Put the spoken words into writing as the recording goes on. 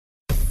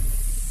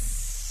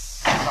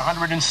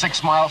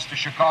106 miles to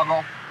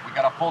Chicago. We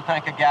got a full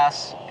tank of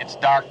gas. It's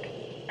dark,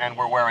 and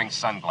we're wearing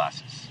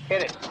sunglasses.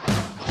 Hit it.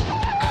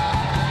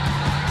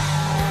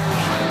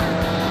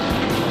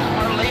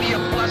 Our Lady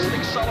of Blessed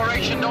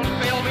Acceleration, don't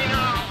fail me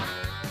now.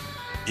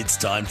 It's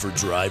time for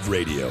Drive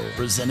Radio,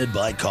 presented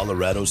by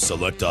Colorado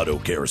Select Auto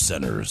Care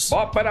Centers.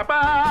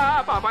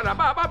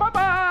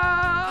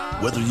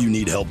 Whether you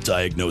need help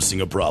diagnosing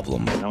a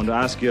problem, I want to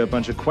ask you a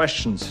bunch of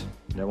questions.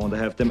 I want to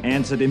have them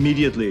answered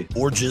immediately.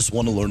 Or just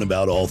want to learn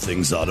about all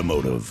things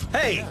automotive.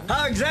 Hey,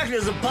 how exactly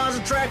does a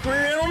Positrack rear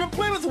end on a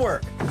Plymouth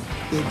work?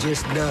 It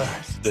just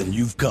does. Then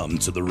you've come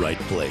to the right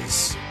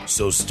place.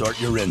 So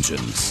start your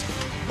engines,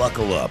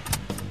 buckle up,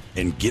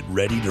 and get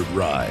ready to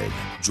ride.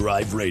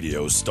 Drive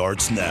Radio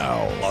starts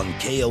now on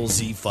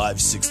KLZ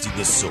 560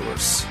 The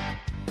Source.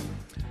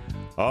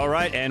 All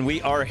right, and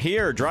we are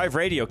here, Drive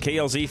Radio,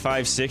 KLZ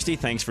 560.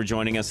 Thanks for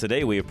joining us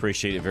today. We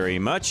appreciate it very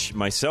much.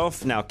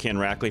 Myself, now Ken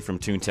Rackley from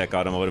TuneTech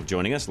Automotive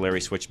joining us.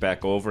 Larry switched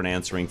back over and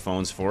answering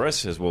phones for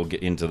us as we'll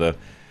get into the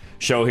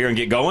show here and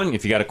get going.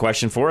 If you got a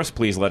question for us,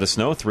 please let us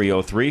know,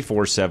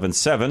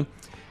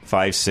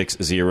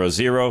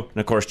 303-477-5600. And,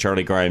 of course,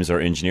 Charlie Grimes, our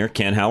engineer.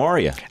 Ken, how are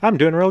you? I'm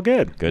doing real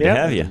good. Good to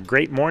have you.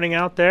 Great morning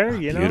out there.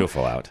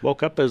 Beautiful out.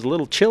 Woke up as a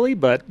little chilly,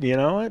 but you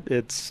know what?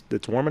 It's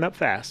warming up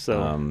fast,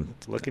 so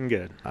it's looking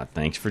good.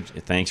 Thanks for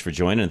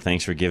joining, and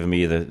thanks for giving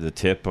me the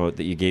tip that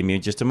you gave me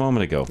just a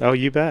moment ago. Oh,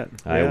 you bet.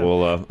 I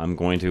will. I'm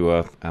going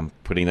to. I'm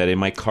putting that in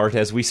my cart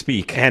as we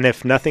speak. And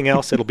if nothing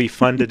else, it'll be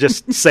fun to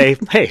just say,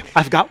 "Hey,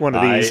 I've got one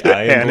of these,"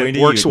 and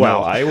it works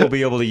well. No, I will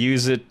be able to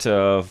use it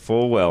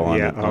full well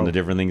on the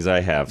different things I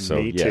have.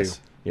 So me too.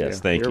 Yes,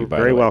 thank you. By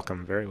very the way.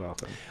 welcome. Very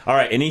welcome. All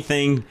right,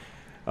 anything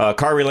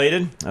car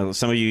related?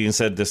 Some of you even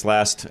said this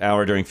last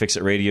hour during Fix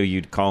It Radio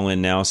you'd call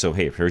in now. So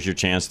hey, here's your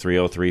chance: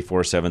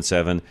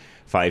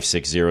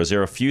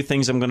 303-477-5600. A few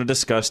things I'm going to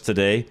discuss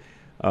today.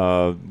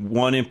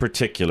 One in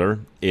particular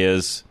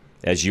is,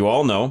 as you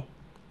all know,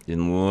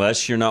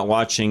 unless you're not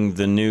watching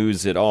the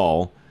news at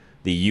all,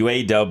 the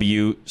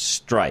UAW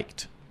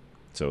striked.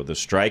 So the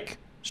strike.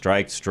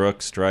 I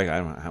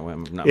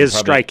don't know. Is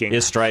striking.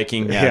 Is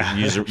striking. Yeah.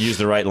 Use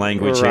the right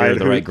language right. here,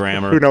 the right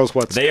grammar. Who knows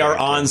what's They are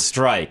on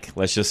strike.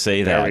 Let's just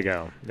say that. There we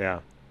go. Yeah.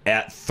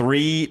 At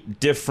 3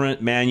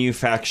 different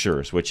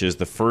manufacturers, which is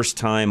the first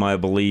time, I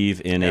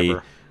believe, in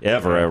ever.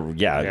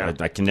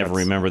 I can never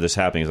remember this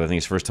happening, because I think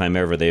it's the first time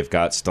ever. They've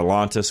got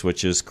Stellantis,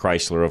 which is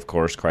Chrysler, of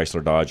course,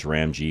 Chrysler, Dodge,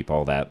 Ram, Jeep,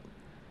 all that.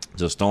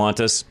 So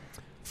Stellantis,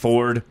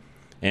 Ford,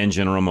 and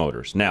General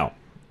Motors. Now,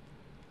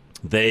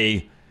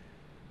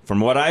 from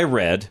what I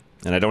read,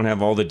 and I don't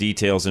have all the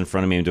details in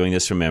front of me, I'm doing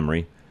this from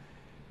memory,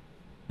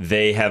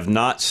 they have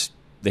not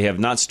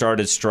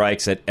started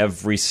strikes at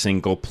every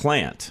single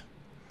plant.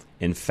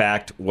 In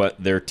fact, what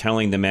they're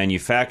telling the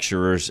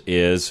manufacturers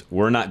is,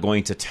 we're not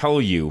going to tell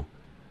you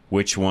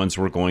which ones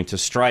we're going to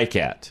strike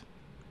at.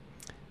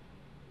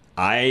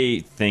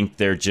 I think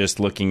they're just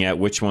looking at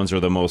which ones are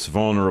the most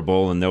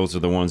vulnerable, and those are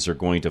the ones they're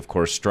going to, of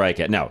course, strike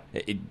at. Now,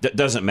 it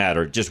doesn't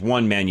matter. Just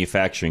one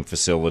manufacturing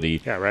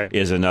facility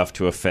is enough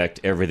to affect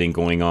everything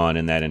going on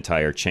in that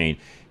entire chain.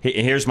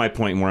 Here's my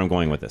point and where I'm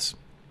going with this.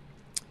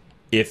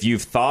 If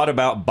you've thought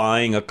about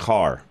buying a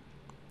car,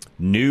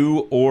 new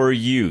or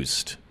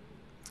used,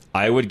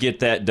 I would get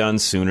that done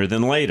sooner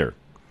than later.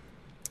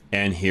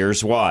 And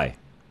here's why.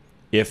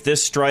 If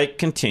this strike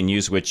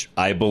continues, which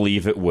I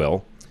believe it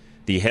will,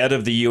 the head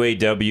of the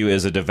UAW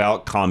is a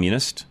devout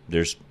communist.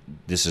 This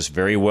is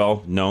very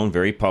well known,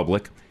 very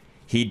public.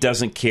 He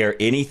doesn't care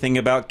anything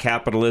about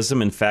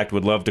capitalism. In fact,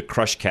 would love to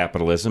crush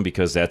capitalism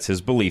because that's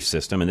his belief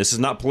system. And this is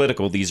not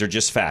political. These are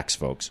just facts,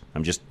 folks.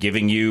 I'm just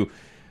giving you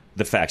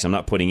the facts. I'm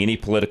not putting any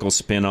political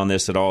spin on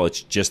this at all.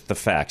 It's just the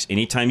facts.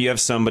 Anytime you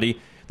have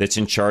somebody that's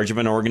in charge of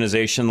an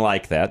organization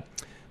like that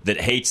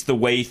hates the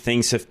way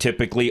things have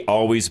typically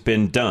always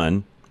been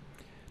done,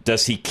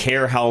 does he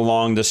care how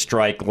long the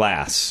strike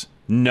lasts?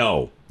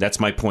 No, that's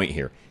my point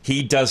here.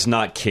 He does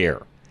not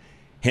care.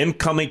 Him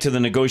coming to the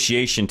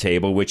negotiation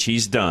table, which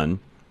he's done,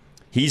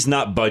 he's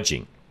not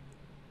budging.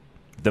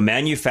 The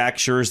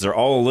manufacturers, they're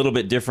all a little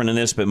bit different in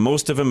this, but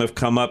most of them have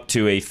come up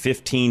to a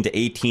 15 to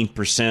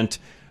 18%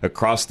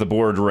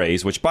 across-the-board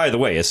raise, which, by the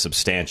way, is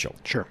substantial.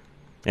 Sure.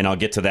 And I'll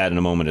get to that in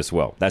a moment as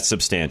well. That's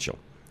substantial.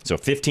 So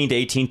 15 to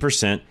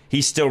 18%,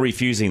 he's still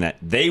refusing that.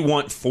 They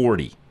want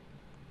 40.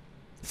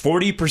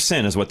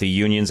 40% is what the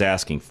union's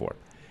asking for.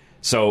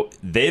 So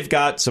they've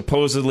got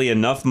supposedly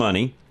enough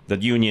money, the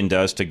union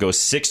does, to go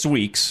 6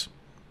 weeks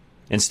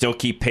and still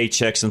keep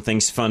paychecks and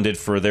things funded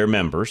for their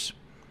members.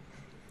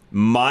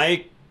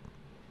 My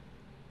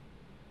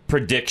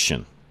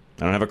prediction,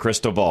 I don't have a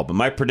crystal ball, but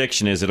my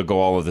prediction is it'll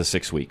go all of the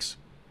 6 weeks.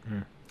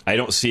 I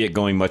don't see it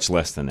going much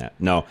less than that.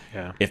 No,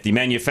 If the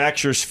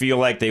manufacturers feel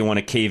like they want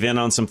to cave in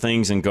on some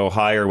things and go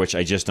higher, which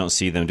I just don't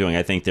see them doing,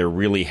 I think they're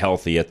really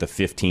healthy at the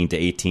 15 to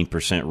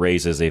 18%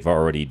 raises they've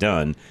already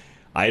done.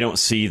 I don't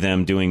see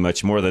them doing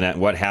much more than that.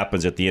 What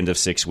happens at the end of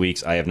 6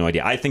 weeks, I have no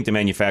idea. I think the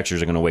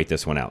manufacturers are going to wait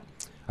this one out.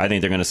 I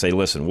think they're going to say,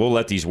 listen, we'll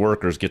let these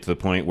workers get to the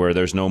point where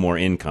there's no more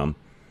income.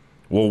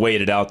 We'll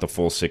wait it out the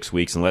full 6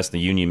 weeks unless the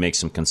union makes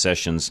some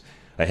concessions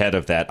ahead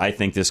of that. I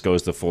think this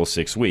goes the full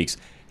 6 weeks.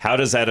 How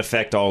does that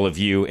affect all of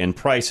you in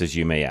prices,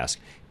 you may ask?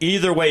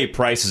 Either way,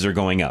 prices are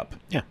going up.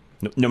 Yeah.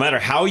 No matter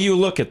how you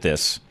look at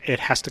this, it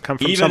has to come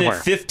from even somewhere.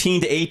 at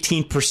 15 to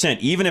 18%,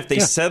 even if they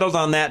settled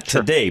on that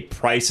today,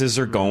 prices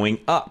are going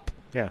up.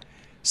 Yeah.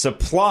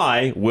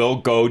 Supply will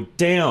go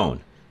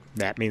down.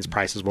 That means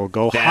prices will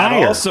go that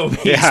higher. That also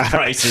means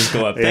prices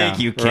go up. Thank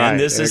you, Ken. Right,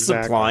 this is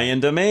supply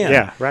and demand.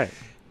 Yeah, right.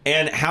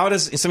 And how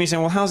does somebody say,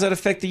 well, how does that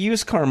affect the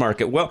used car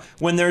market? Well,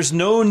 when there's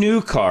no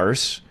new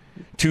cars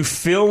to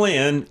fill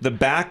in the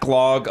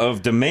backlog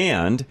of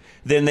demand,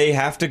 then they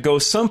have to go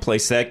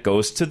someplace that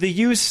goes to the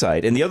used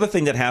side. And the other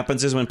thing that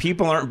happens is when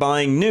people aren't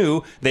buying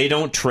new, they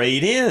don't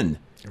trade in.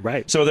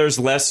 Right. So there's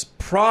less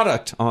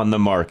product on the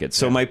market.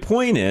 So my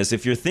point is,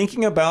 if you're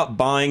thinking about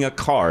buying a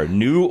car,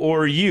 new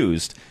or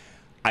used,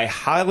 I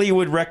highly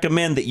would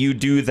recommend that you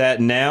do that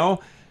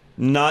now,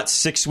 not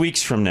 6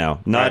 weeks from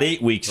now, not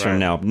 8 weeks from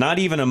now, not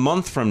even a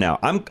month from now.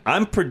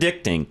 I'm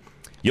predicting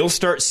you'll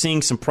start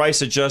seeing some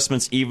price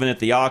adjustments even at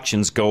the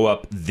auctions go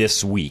up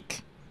this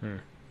week.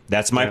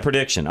 That's my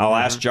prediction. I'll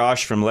ask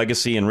Josh from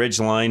Legacy and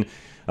Ridgeline.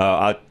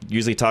 I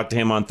usually talk to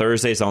him on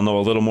Thursdays. I'll know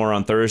a little more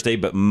on Thursday.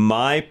 But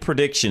my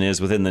prediction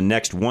is within the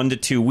next 1 to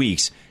 2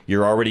 weeks,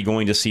 you're already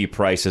going to see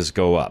prices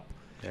go up.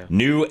 Yeah.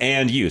 New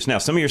and used. Now,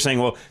 some of you are saying,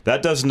 well,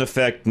 that doesn't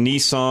affect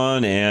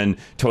Nissan and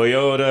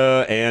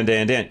Toyota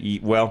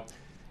and. Well,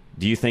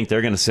 do you think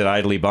they're going to sit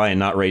idly by and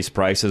not raise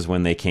prices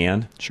when they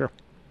can? Sure.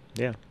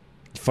 Yeah.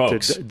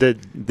 Folks,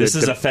 this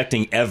is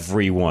affecting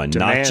everyone,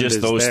 not just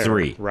those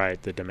three.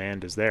 Right, the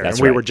demand is there. That's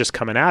and we were just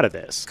coming out of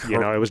this. You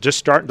know, it was just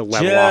starting to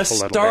level off a little bit.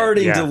 Just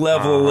starting to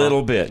level a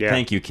little bit. Yeah.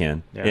 Thank you,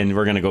 Ken. Yeah. And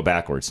we're going to go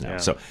backwards now.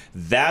 So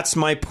that's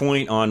my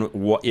point on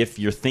what if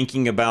you're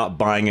thinking about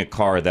buying a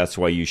car, that's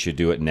why you should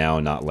do it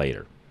now, not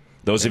later.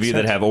 Those of you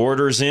that have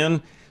orders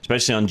in,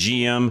 especially on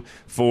GM,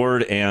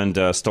 Ford, and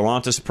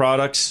Stellantis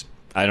products,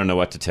 I don't know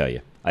what to tell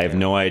you. I have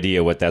no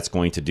idea what that's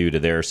going to do to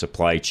their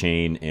supply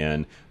chain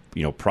and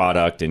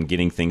product and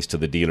getting things to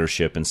the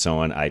dealership and so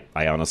on. I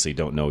honestly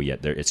don't know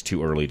yet. It's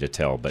too early to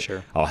tell, but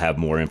I'll have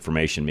more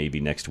information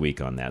maybe next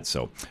week on that.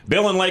 So,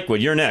 Bill in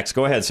Lakewood, you're next.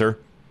 Go ahead, sir.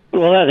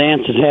 Well, that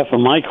answers half of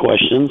my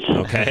questions.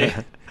 Okay.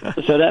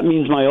 So that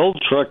means my old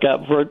truck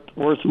got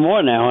worth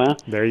more now, huh?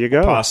 There you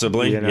go.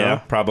 Possibly, yeah,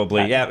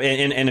 probably. Yeah,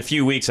 in a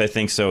few weeks, I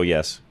think so,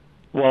 yes.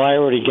 Well, I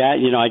already got,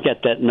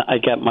 I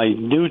got my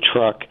new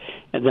truck,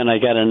 and then I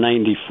got a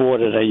 94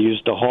 that I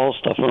used to haul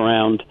stuff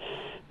around.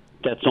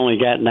 That's only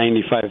got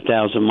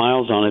 95,000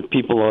 miles on it.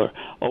 People are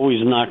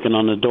always knocking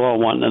on the door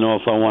wanting to know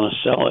if I want to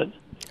sell it.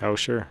 Oh,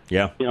 sure.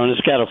 Yeah. And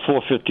it's got a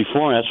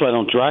 454, and that's why I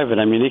don't drive it.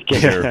 I mean, it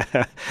gets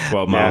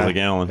 12 miles a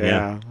gallon.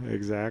 Yeah,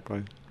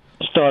 exactly.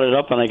 Start it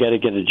up, and I got to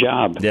get a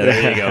job. Yeah,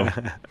 there you go.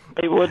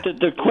 Hey, what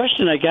the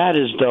question I got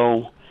is,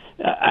 though,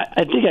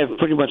 I think I've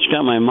pretty much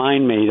got my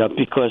mind made up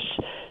because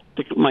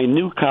my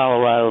new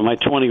Colorado, my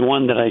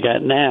 21 that I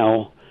got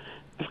now,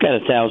 I've got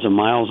 1,000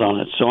 miles on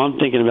it, so I'm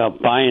thinking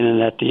about buying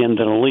it at the end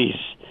of the lease.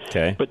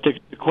 Okay. But the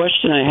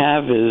question I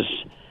have is,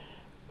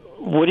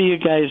 what are you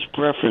guys'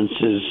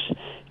 preferences,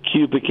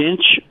 cubic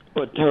inch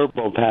or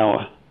turbo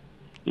power?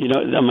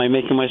 Am I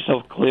making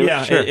myself clear?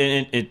 Yeah, sure.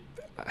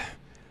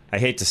 I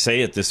hate to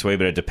say it this way,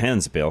 but it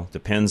depends, Bill.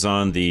 Depends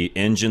on the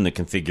engine, the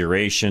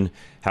configuration,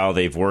 how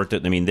they've worked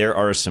it. I mean, there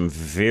are some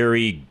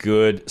very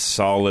good,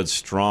 solid,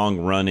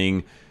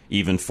 strong-running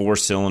even 4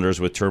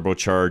 cylinders with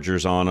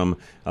turbochargers on them,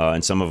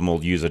 and some of them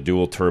will use a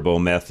dual turbo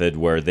method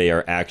where they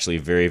are actually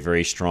very,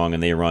 very strong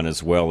and they run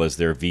as well as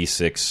their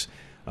V6,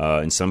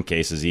 in some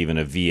cases even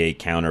a V8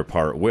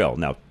 counterpart will.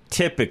 Now,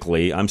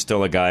 typically, I'm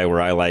still a guy where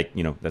I like,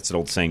 that's an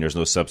old saying, there's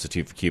no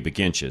substitute for cubic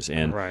inches,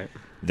 and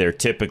there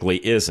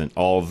typically isn't,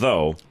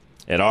 although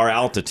at our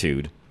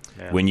altitude,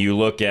 when you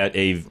look at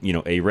a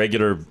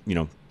regular,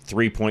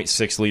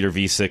 3.6 liter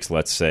V6,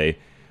 let's say,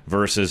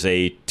 versus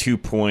a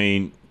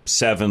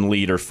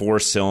 2.7-liter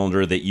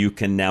 4-cylinder that you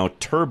can now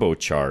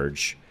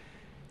turbocharge,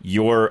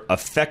 your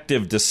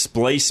effective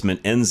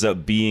displacement ends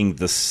up being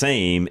the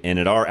same, and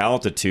at our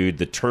altitude,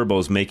 the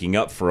turbo's making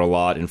up for a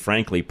lot, and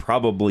frankly,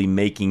 probably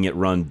making it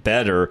run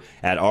better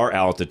at our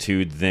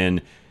altitude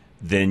than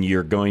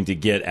you're going to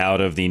get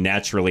out of the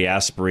naturally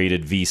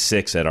aspirated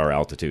V6 at our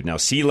altitude. Now,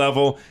 sea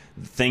level,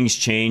 things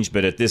change,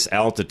 but at this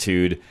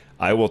altitude,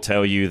 I will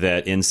tell you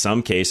that in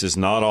some cases,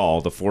 not all,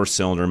 the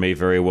 4-cylinder may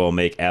very well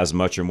make as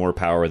much or more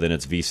power than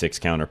its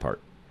V6 counterpart.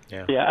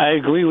 Yeah, I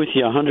agree with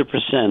you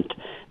 100%.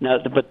 Now,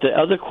 but the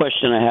other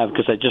question I have,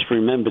 because I just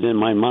remembered in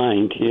my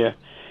mind here,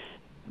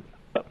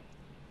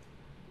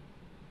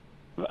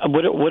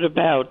 what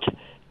about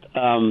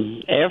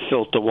air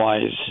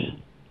filter-wise?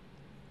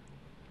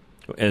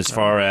 As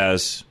far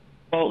as?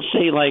 Well,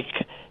 say,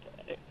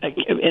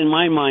 in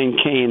my mind,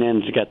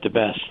 K&N's got the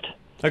best.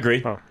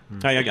 Agree. I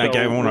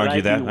won't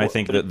argue that. I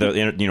think that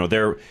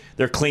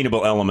their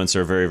cleanable elements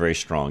are very, very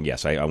strong.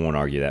 Yes, I won't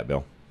argue that,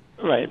 Bill.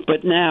 Right,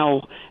 but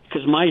now,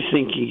 because my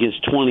thinking is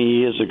 20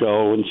 years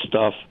ago and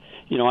stuff,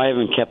 I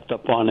haven't kept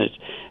up on it.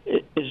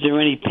 Is there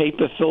any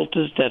paper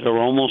filters that are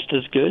almost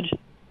as good?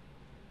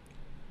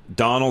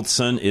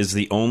 Donaldson is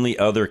the only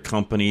other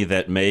company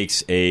that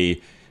makes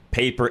a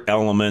paper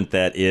element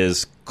that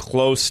is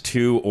close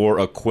to or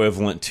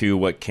equivalent to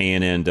what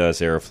K&N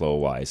does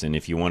airflow-wise. And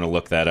if you want to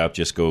look that up,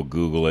 just go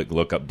Google it,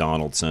 look up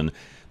Donaldson.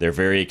 They're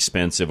very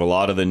expensive. A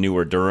lot of the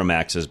newer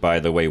Duramaxes, by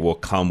the way, will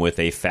come with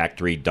a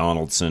factory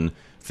Donaldson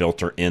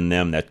filter in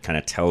them. That kind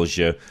of tells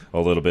you a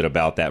little bit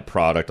about that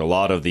product. A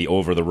lot of the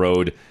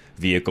over-the-road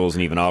vehicles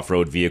and even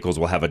off-road vehicles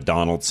will have a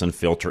Donaldson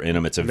filter in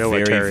them. It's a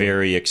very,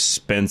 very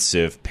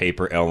expensive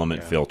paper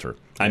element filter.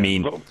 I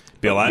mean,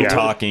 Bill, I'm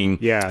talking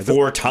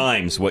 4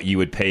 times what you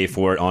would pay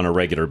for it on a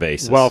regular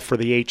basis. Well, for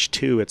the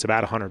H2, it's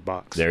about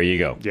 $100. There you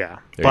go. Yeah,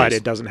 but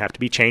it doesn't have to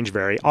be changed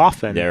very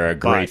often. They're a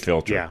great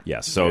filter. Yeah.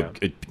 Yes. So,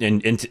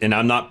 and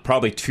I'm not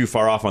probably too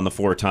far off on the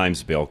 4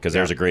 times, Bill, because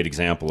there's a great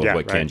example of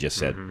what Ken just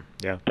said. Mm-hmm.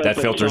 Yeah, that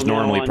filter is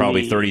normally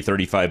probably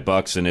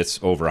 $30-$35, and it's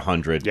over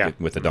 $100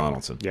 with the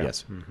Donaldson. Yeah.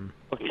 Yes. Mm-hmm.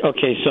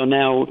 Okay, so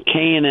now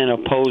K&N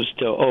opposed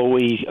to OE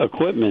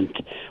equipment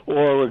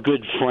or a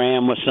good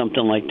Fram or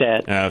something like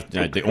that.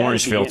 The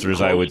orange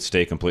filters I would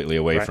stay completely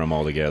away from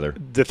altogether.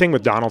 The thing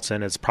with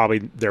Donaldson is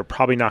they're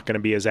probably not going to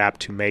be as apt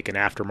to make an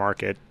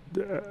aftermarket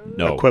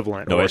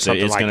equivalent. No, or it's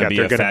something going to be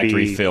a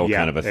factory fill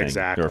kind of a thing.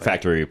 Exactly. Or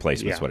factory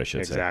replacement is what I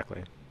should say.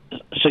 Exactly.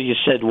 So you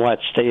said what?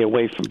 Stay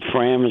away from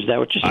Fram? Is that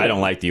what you said? I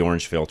don't like the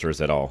orange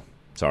filters at all.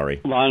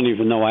 Sorry. Well, I don't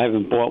even know. I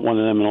haven't bought one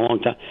of them in a long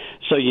time.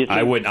 So you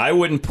think I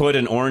wouldn't put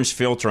an orange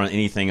filter on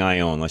anything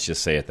I own. Let's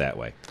just say it that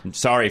way. I'm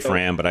sorry,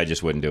 Fram, but I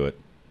just wouldn't do it.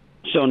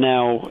 So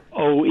now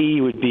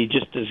OE would be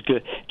just as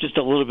good, just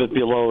a little bit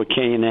below a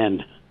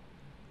K&N.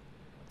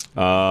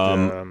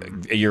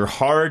 You're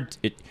hard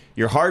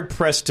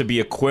pressed to be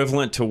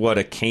equivalent to what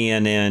a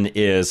K&N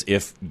is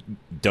if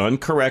done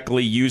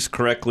correctly, used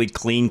correctly,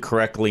 cleaned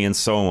correctly, and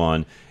so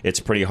on. It's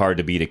pretty hard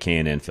to beat a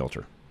K&N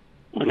filter.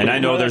 Okay, and I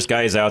know there's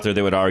guys out there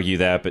that would argue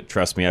that, but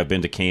trust me, I've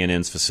been to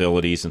K&N's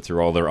facilities and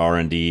through all their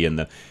R&D and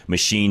the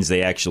machines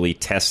they actually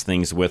test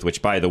things with,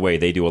 which, by the way,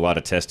 they do a lot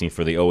of testing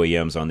for the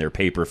OEMs on their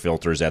paper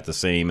filters at the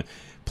same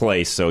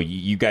place. So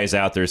you guys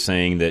out there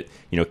saying that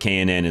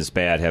K&N is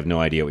bad have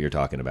no idea what you're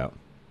talking about.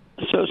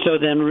 So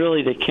then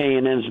really the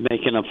K&N's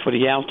making up for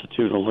the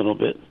altitude a little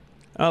bit.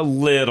 A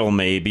little,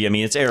 maybe. I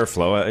mean, it's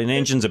airflow. An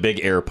engine's a big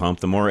air pump.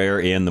 The more air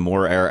in, the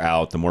more air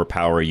out, the more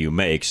power you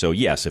make. So,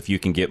 yes, if you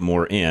can get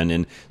more in.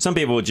 And some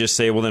people would just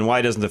say, well, then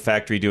why doesn't the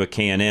factory do a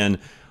K&N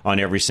on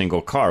every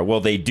single car? Well,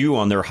 they do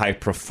on their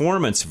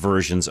high-performance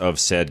versions of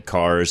said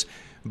cars.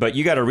 But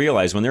you got to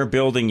realize when they're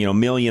building,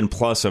 million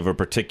plus of a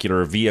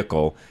particular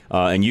vehicle,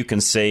 and you can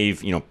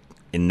save,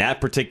 in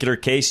that particular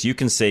case, you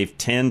can save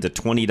 $10 to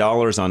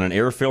 $20 on an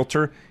air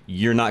filter.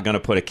 You're not going to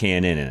put a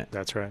K&N in it.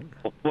 That's right.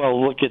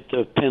 Well, look at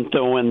the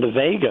Pinto and the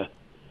Vega.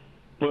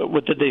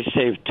 What did they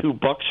save?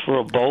 $2 for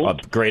a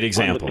bolt? Great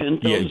example.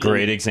 Yeah,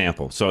 great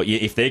example. So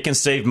if they can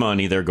save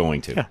money, they're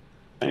going to.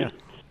 Yeah.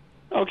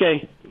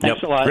 Okay.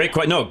 Thanks a lot. Great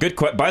question.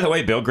 By the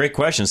way, Bill, great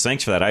questions.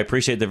 Thanks for that. I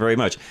appreciate that very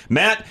much.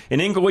 Matt in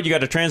Inglewood, you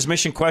got a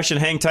transmission question.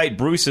 Hang tight.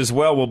 Bruce as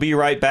well. We'll be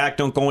right back.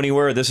 Don't go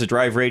anywhere. This is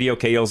Drive Radio,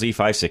 KLZ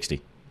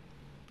 560.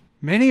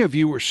 Many of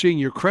you are seeing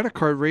your credit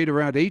card rate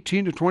around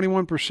 18 to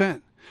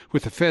 21%.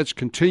 With the feds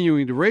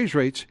continuing to raise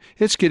rates,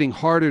 it's getting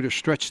harder to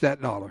stretch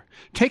that dollar.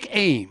 Take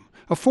AIM,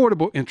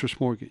 Affordable Interest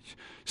Mortgage,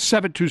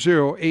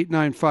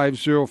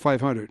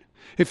 720-895-0500.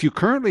 If you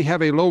currently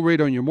have a low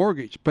rate on your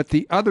mortgage, but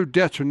the other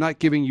debts are not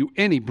giving you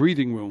any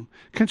breathing room,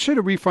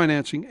 consider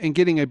refinancing and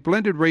getting a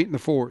blended rate in the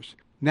 4s.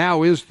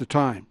 Now is the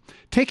time.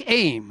 Take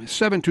AIM,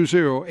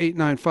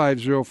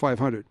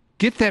 720-895-0500.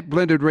 Get that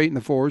blended rate in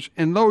the 4s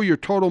and lower your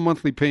total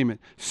monthly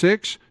payment,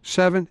 $600,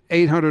 $700,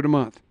 $800 a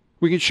month.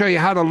 We can show you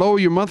how to lower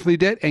your monthly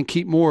debt and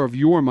keep more of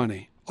your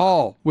money,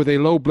 all with a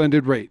low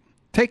blended rate.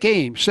 Take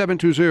AIM,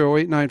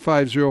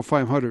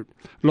 720-895-0500.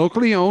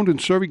 Locally owned and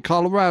serving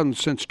Coloradans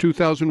since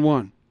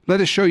 2001.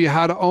 Let us show you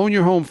how to own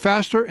your home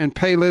faster and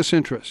pay less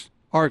interest.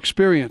 Our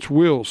experience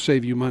will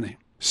save you money.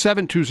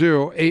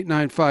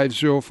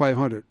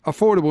 720-895-0500.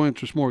 Affordable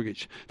Interest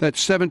Mortgage.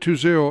 That's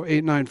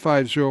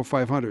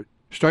 720-895-0500.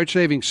 Start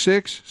saving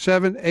 $600,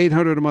 $700,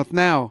 $800 a month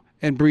now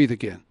and breathe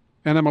again.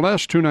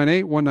 NMLS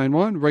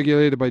 298191,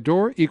 regulated by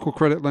DOR, equal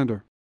credit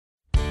lender.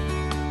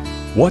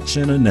 What's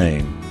in a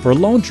name? For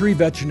Lone Tree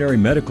Veterinary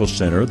Medical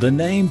Center, the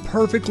name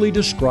perfectly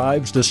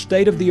describes the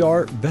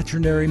state-of-the-art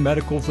veterinary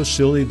medical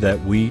facility that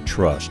we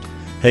trust.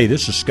 Hey,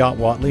 this is Scott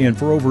Watley, and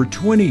for over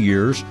 20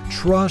 years,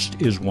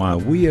 trust is why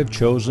we have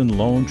chosen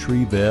Lone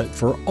Tree Vet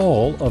for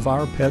all of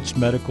our pets'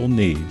 medical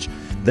needs.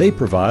 They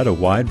provide a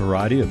wide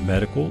variety of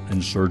medical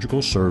and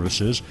surgical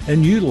services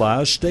and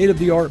utilize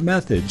state-of-the-art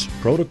methods,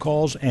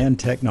 protocols, and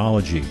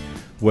technology.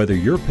 Whether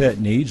your pet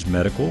needs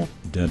medical,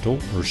 dental,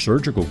 or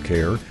surgical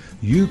care,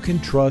 you can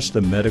trust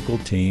the medical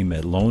team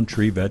at Lone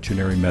Tree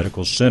Veterinary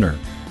Medical Center.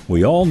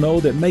 We all know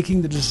that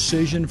making the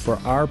decision for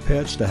our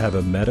pets to have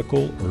a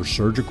medical or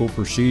surgical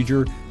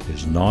procedure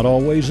is not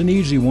always an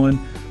easy one,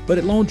 But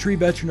at Lone Tree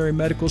Veterinary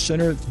Medical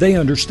Center, they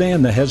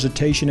understand the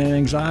hesitation and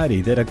anxiety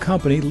that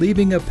accompany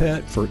leaving a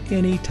pet for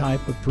any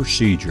type of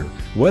procedure.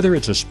 Whether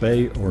it's a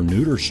spay or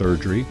neuter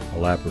surgery, a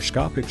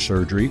laparoscopic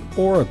surgery,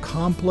 or a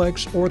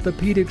complex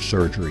orthopedic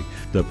surgery,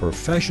 the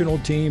professional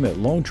team at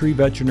Lone Tree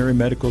Veterinary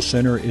Medical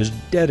Center is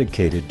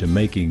dedicated to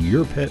making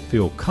your pet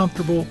feel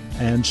comfortable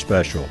and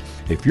special.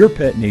 If your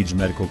pet needs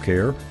medical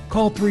care,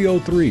 call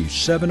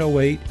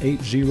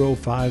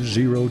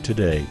 303-708-8050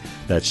 today.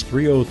 That's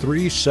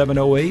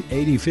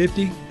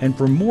 303-708-8050. And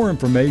for more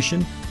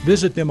information,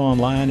 visit them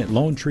online at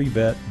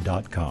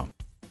lonetreevet.com.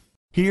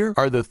 Here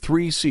are the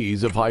 3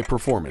 C's of high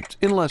performance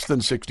in less than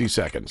 60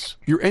 seconds.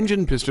 Your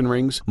engine piston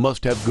rings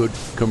must have good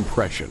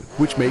compression,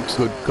 which makes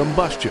good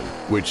combustion,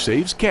 which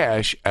saves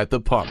cash at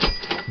the pump.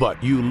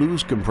 But you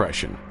lose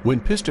compression when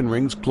piston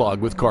rings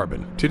clog with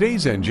carbon.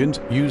 Today's engines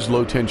use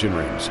low tension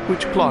rings,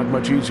 which clog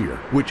much easier,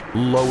 which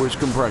lowers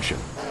compression,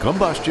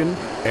 combustion,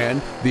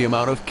 and the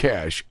amount of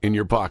cash in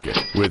your pocket,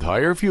 with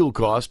higher fuel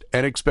cost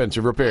and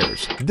expensive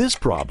repairs. This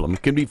problem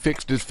can be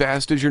fixed as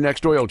fast as your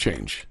next oil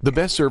change. The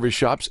best service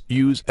shops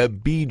use a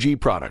BG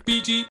product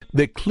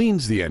that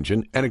cleans the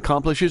engine and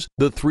accomplishes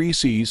the 3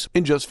 C's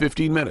in just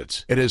 15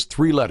 minutes. It has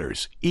 3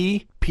 letters,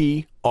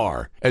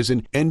 EPR, as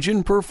in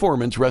Engine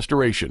Performance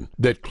Restoration,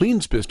 that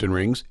cleans piston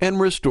rings and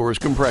restores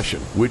compression,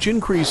 which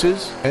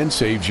increases and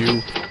saves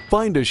you.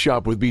 Find a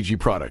shop with BG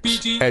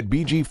products at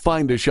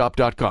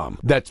bgfindashop.com.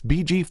 That's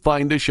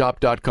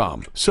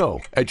bgfindashop.com.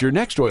 So, at your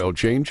next oil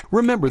change,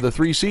 remember the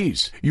 3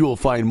 C's. You will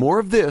find more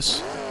of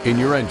this in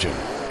your engine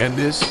and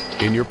this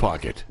in your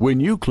pocket when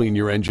you clean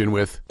your engine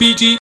with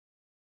BG.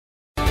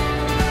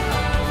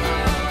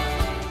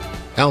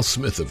 Al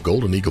Smith of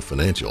Golden Eagle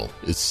Financial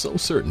is so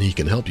certain he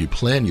can help you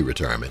plan your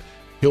retirement,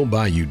 he'll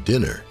buy you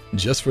dinner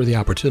just for the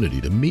opportunity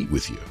to meet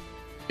with you.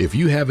 If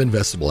you have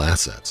investable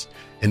assets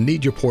and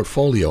need your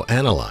portfolio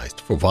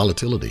analyzed for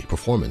volatility,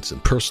 performance,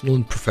 and personal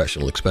and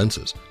professional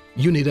expenses,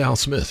 you need Al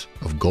Smith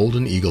of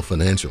Golden Eagle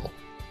Financial.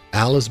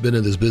 Al has been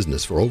in this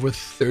business for over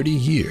 30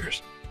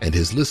 years, and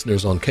his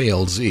listeners on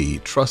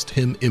KLZ trust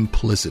him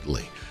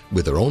implicitly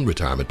with their own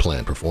retirement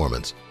plan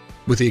performance.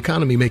 With the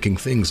economy making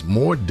things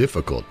more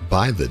difficult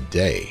by the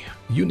day,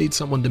 you need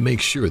someone to make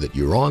sure that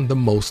you're on the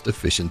most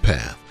efficient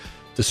path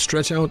to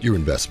stretch out your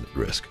investment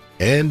risk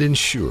and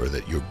ensure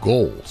that your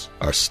goals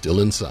are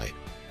still in sight.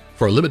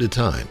 For a limited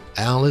time,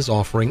 Al is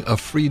offering a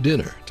free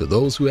dinner to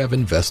those who have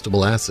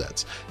investable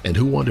assets and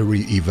who want to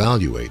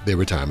reevaluate their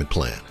retirement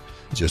plan.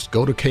 Just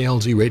go to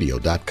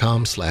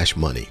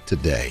klzradio.com/money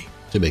today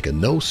to make a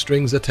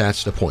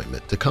no-strings-attached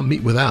appointment to come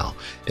meet with Al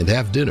and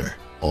have dinner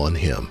on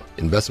him.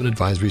 Investment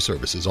advisory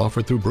services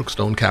offered through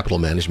Brookstone Capital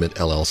Management,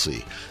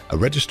 LLC, a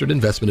registered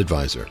investment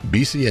advisor.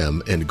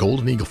 BCM and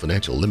Golden Eagle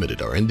Financial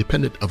Limited are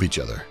independent of each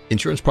other.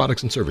 Insurance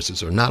products and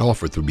services are not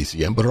offered through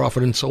BCM, but are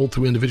offered and sold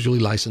through individually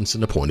licensed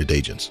and appointed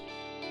agents.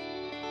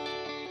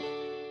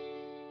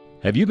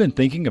 Have you been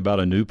thinking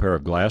about a new pair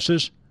of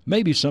glasses?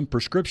 Maybe some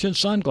prescription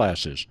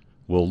sunglasses?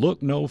 Well,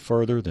 look no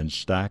further than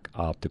Stack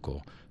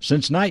Optical.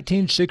 Since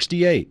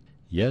 1968,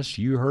 yes,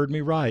 you heard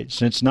me right.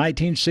 Since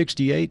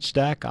 1968,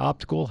 Stack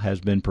Optical has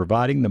been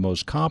providing the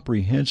most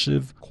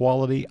comprehensive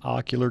quality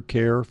ocular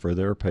care for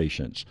their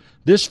patients.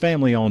 This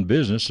family-owned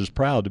business is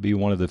proud to be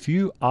one of the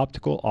few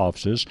optical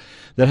offices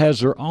that has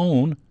their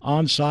own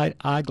on-site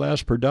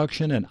eyeglass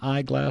production and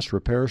eyeglass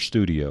repair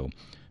studio.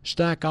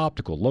 Stack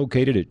Optical,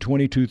 located at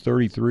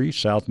 2233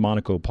 South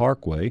Monaco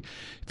Parkway,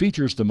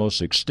 features the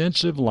most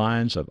extensive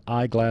lines of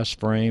eyeglass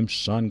frames,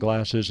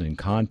 sunglasses, and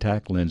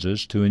contact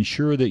lenses to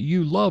ensure that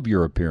you love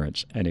your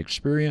appearance and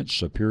experience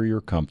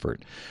superior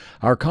comfort.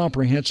 Our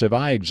comprehensive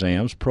eye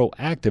exams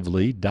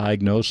proactively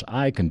diagnose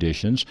eye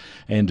conditions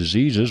and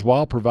diseases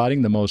while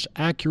providing the most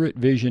accurate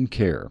vision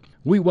care.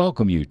 We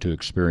welcome you to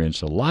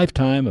experience a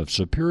lifetime of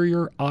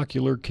superior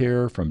ocular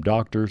care from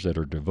doctors that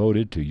are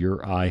devoted to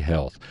your eye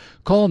health.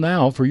 Call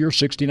now for your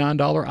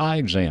 $69 eye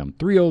exam,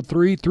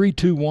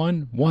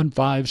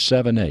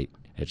 303-321-1578.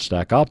 At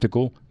Stack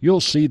Optical,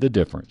 you'll see the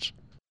difference.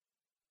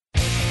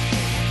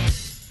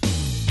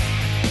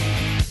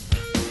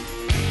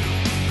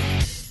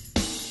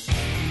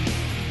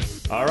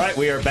 All right,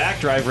 we are back.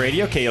 Drive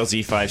Radio,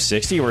 KLZ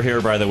 560. We're here,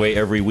 by the way,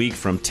 every week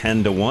from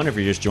 10 to 1. If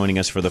you're just joining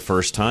us for the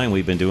first time,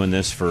 we've been doing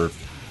this for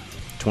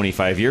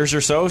 25 years or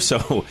so.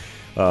 So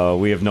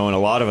we have known, a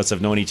lot of us have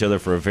known each other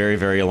for a very,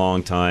 very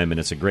long time, and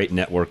it's a great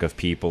network of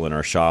people in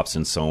our shops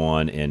and so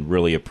on, and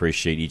really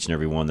appreciate each and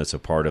every one that's a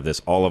part of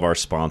this. All of our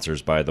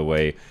sponsors, by the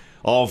way,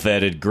 all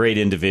vetted, great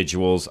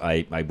individuals.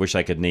 I wish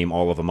I could name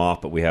all of them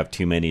off, but we have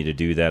too many to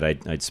do that.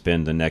 I'd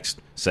spend the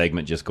next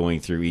segment just going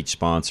through each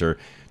sponsor.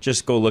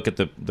 Just go look at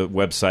the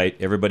website.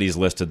 Everybody's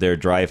listed there,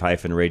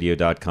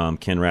 drive-radio.com.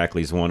 Ken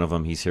Rackley's one of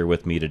them. He's here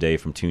with me today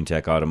from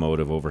TuneTech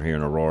Automotive over here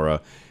in Aurora.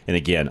 And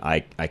again, I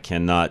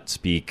cannot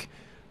speak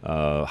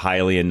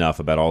highly enough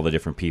about all the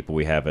different people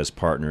we have as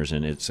partners,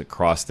 and it's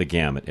across the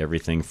gamut.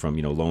 Everything from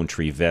Lone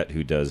Tree Vet,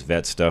 who does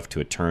vet stuff, to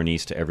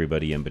attorneys, to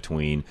everybody in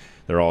between.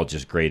 They're all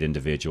just great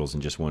individuals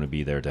and just want to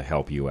be there to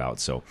help you out.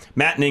 So,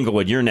 Matt in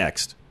Inglewood, you're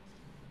next.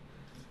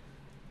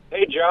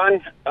 Hey,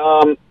 John.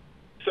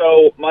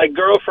 So my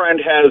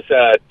girlfriend has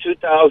a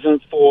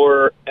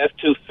 2004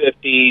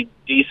 F-250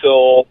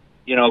 diesel,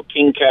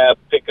 king cab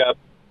pickup.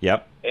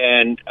 Yep.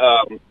 And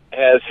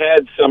has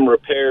had some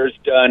repairs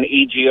done,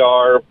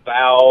 EGR,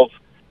 valve,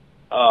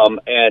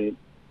 and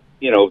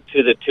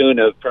to the tune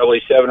of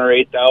probably $7,000 or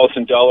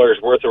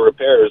 $8,000 worth of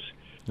repairs.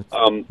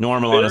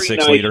 Normal on a 6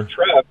 nice liter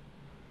truck.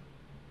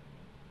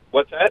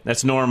 What's that?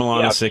 That's normal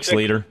on a 6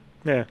 liter.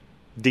 Yeah,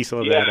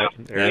 diesel.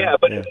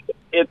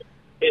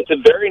 It's a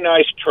very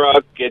nice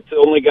truck. It's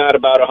only got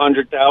about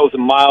 100,000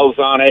 miles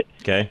on it.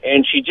 Okay.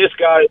 And she just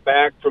got it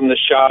back from the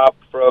shop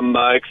from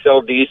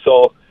Excel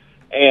Diesel,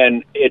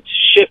 and it's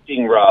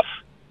shifting rough.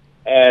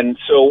 And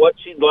so what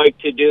she'd like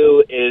to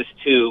do is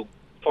to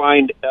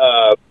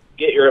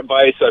get your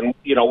advice on,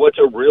 what's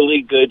a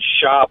really good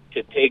shop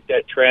to take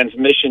that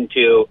transmission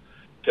to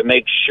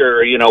make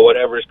sure,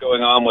 whatever's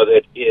going on with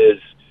it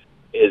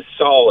is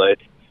solid.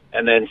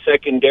 And then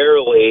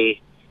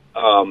secondarily,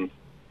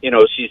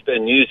 she's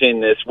been using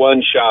this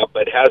one shop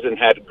but hasn't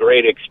had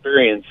great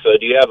experience. So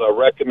do you have a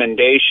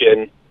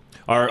recommendation?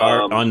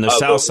 On the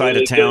south side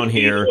of town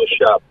here,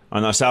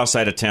 on the south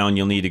side of town,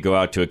 you'll need to go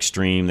out to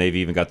Extreme. They've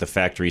even got the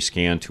factory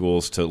scan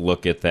tools to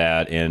look at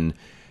that, and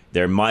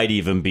there might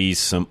even be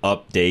some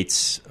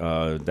updates.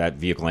 That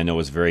vehicle I know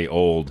is very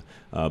old,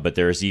 but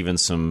there's even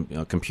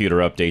some computer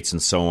updates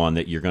and so on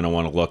that you're going to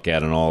want to look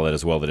at and all that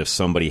as well, that if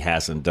somebody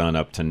hasn't done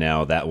up to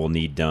now, that will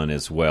need done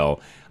as well.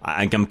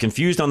 I'm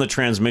confused on the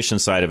transmission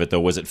side of it,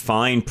 though. Was it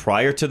fine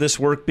prior to this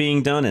work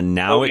being done, and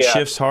now it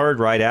shifts hard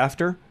right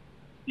after?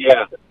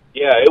 Yeah,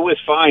 it was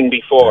fine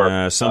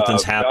before.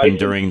 Something's happened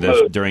during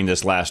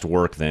this last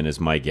work, then, is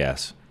my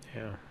guess.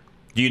 Yeah.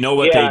 Do you know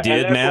what they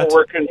did, and that's Matt? what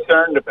we're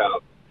concerned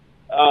about.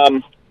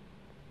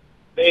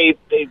 They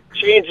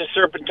changed the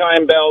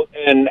serpentine belt,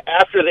 and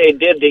after they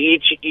did the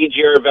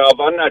EGR valve,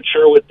 I'm not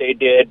sure what they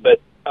did,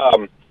 but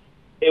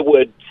it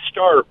would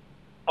start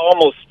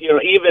almost,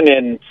 even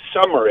in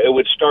summer, it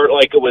would start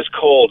like it was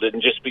cold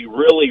and just be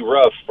really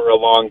rough for a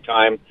long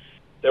time.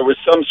 There was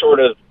some sort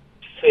of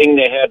thing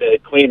they had to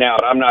clean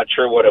out. I'm not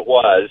sure what it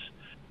was,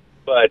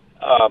 but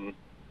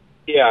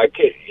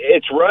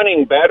it's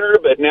running better,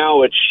 but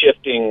now it's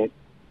shifting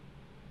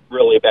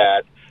really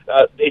bad.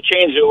 They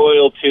changed the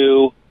oil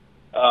too,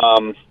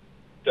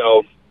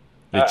 so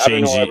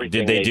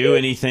did they do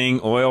anything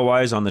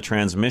oil-wise on the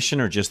transmission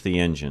or just the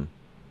engine?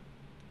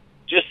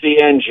 Just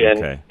the engine,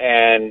 okay.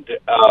 And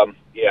I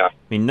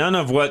mean, none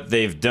of what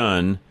they've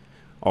done,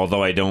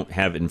 although I don't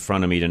have it in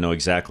front of me to know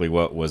exactly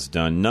what was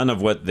done, none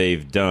of what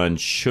they've done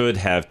should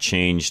have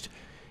changed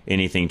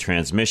anything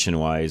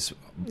transmission-wise,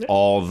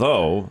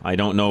 although I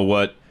don't know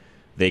what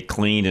they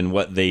cleaned and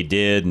what they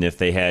did and if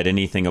they had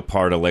anything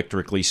apart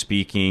electrically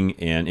speaking.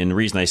 And the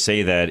reason I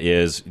say that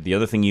is the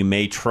other thing you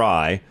may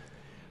try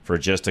for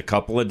just a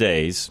couple of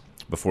days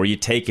before you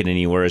take it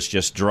anywhere is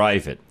just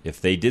drive it.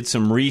 If they did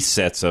some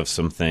resets of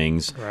some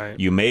things, right,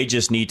 you may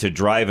just need to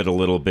drive it a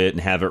little bit and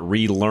have it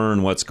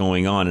relearn what's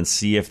going on and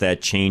see if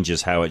that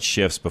changes how it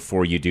shifts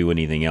before you do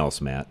anything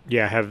else, Matt.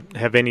 Yeah,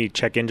 have any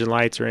check engine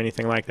lights or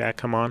anything like that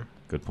come on?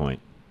 Good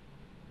point.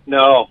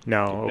 No. Okay.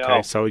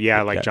 No. So,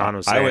 like John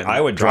was saying. I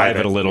would drive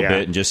it a little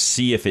bit and just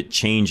see if it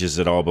changes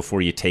at all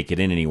before you take it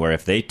in anywhere.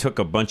 If they took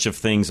a bunch of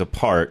things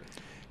apart,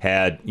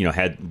 had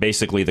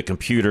basically the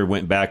computer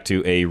went back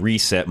to a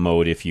reset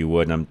mode, if you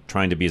would, and I'm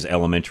trying to be as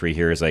elementary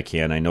here as I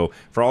can. I know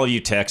for all of you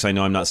techs, I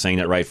know I'm not saying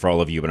that right for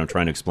all of you, but I'm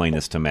trying to explain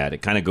this to Matt.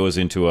 It kind of goes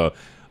into a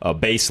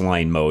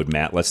baseline mode,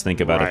 Matt. Let's think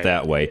about it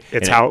that way.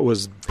 It's how it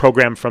was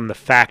programmed from the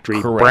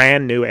factory. Correct.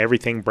 Brand new,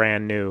 everything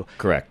brand new.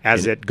 Correct.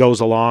 As it goes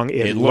along,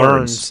 it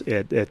learns.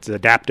 It's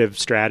adaptive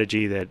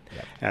strategy that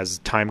as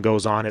time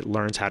goes on, it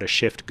learns how to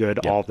shift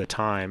good all the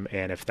time.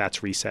 And if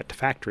that's reset to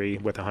factory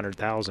with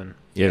 100,000,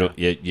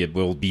 it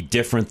will be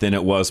different than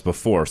it was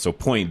before. So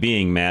point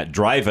being, Matt,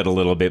 drive it a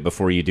little bit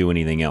before you do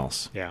anything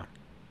else. Yeah.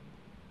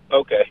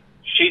 Okay.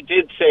 She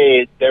did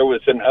say there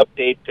was an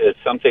update to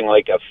something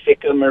like a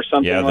FICM or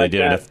something like that.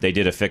 Yeah, they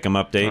did a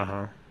FICM update.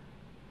 Uh-huh.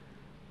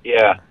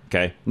 Yeah.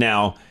 Okay.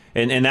 Now,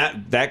 and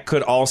that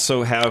could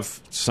also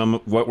have some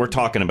what we're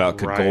talking about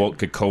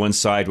could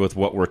coincide with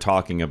what we're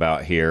talking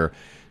about here.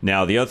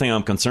 Now, the other thing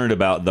I'm concerned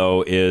about,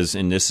 though, is,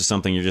 and this is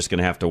something you're just going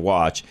to have to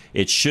watch,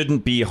 it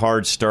shouldn't be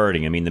hard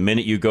starting. I mean, the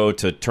minute you go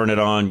to turn it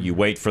on, you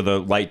wait for the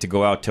light to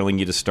go out telling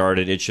you to start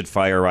it, it should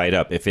fire right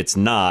up. If it's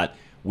not,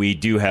 we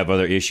do have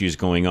other issues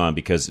going on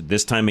because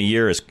this time of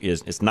year is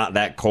it's not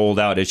that cold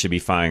out. It should be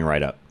firing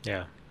right up.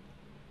 Yeah.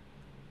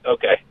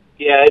 Okay.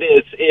 Yeah, it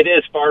is. It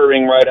is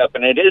firing right up,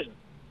 and it is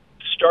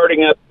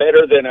starting up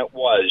better than it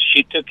was.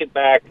 She took it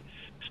back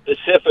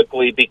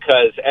specifically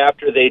because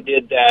after they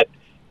did that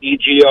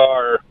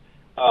EGR,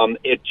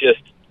 it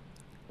just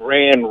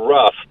ran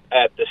rough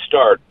at the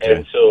start,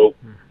 and so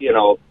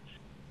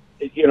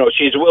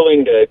she's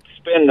willing to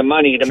spend the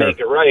money to make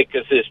it right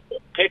because this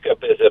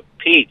pickup is a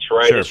peach,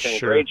 right? It's in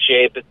great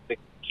shape. It's the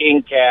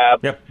king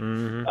cab. Yep.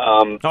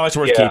 It's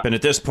worth keeping.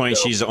 At this point,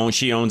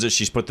 she owns it.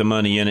 She's put the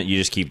money in it. You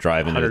just keep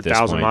driving it at this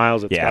point. 100,000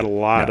 miles. It's got a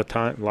lot of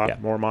time,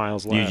 more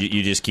miles left.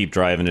 You just keep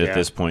driving it at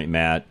this point,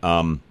 Matt.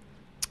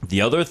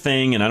 The other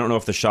thing, and I don't know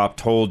if the shop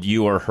told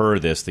you or her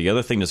this, the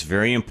other thing that's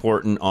very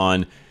important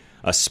on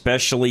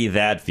especially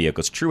that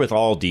vehicle, it's true with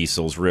all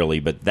diesels really,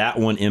 but that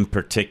one in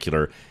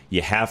particular,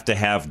 you have to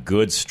have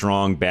good,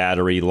 strong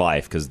battery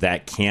life because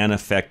that can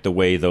affect the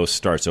way those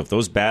start. So if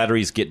those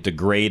batteries get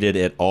degraded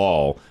at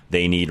all,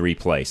 they need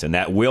replaced, and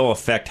that will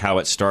affect how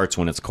it starts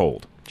when it's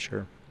cold.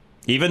 Sure.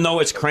 Even though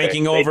it's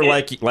cranking over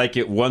like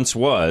it once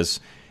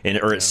was,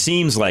 or it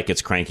seems like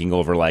it's cranking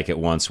over like it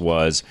once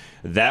was,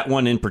 that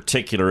one in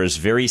particular is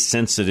very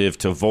sensitive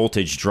to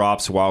voltage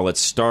drops while it's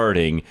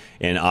starting,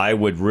 and I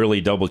would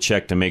really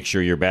double-check to make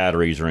sure your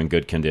batteries are in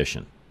good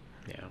condition.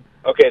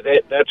 Okay,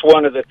 that's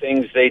one of the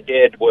things they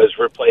did was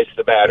replace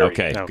the battery.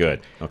 Okay,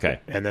 good. Okay.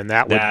 And then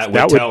that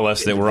would tell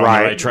us that we're on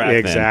the right track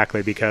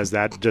exactly, because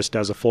that just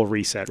does a full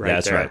reset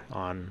That's there right.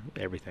 on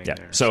everything Yeah.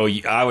 there. So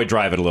I would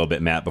drive it a little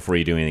bit, Matt, before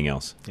you do anything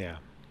else. Yeah.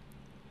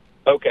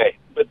 Okay,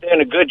 but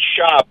then a good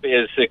shop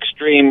is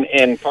Extreme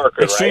in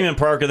Parker, Extreme right? in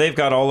Parker, they've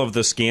got all of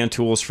the scan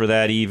tools for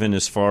that, even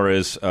as far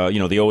as,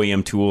 the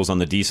OEM tools on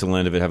the diesel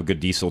end of it have a good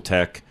diesel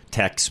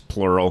techs,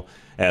 plural,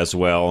 as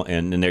well.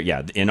 And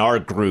they're, in our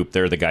group,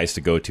 they're the guys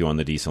to go to on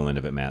the diesel end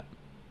of it, Matt.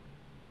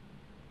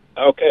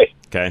 Okay.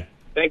 Okay.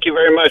 Thank you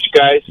very much,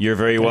 guys. You're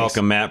very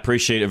welcome, Matt.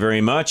 Appreciate it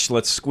very much.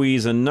 Let's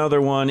squeeze another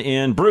one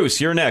in.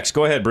 Bruce, you're next.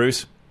 Go ahead,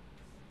 Bruce.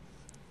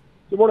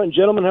 Good morning,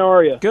 gentlemen. How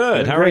are you?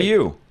 Good. How are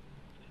you?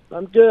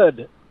 I'm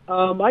good.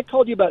 I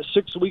called you about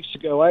 6 weeks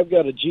ago. I've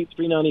got a Jeep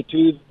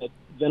 392 that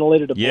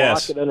ventilated a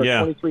block at under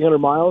 2,300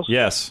 miles.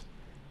 Yes.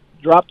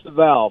 Dropped the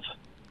valve.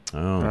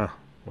 Oh.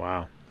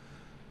 Wow.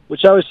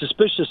 Which I was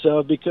suspicious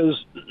of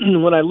because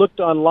when I looked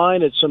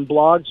online at some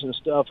blogs and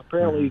stuff,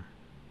 apparently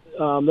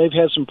they've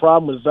had some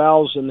problem with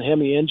valves in the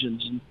Hemi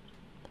engines. And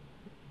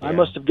I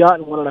must have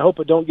gotten one, and I hope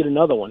I don't get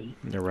another one.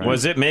 Right.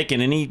 Was it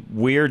making any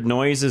weird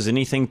noises,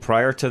 anything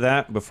prior to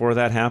that, before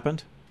that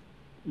happened?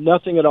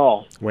 Nothing at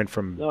all. Went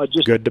from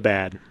good to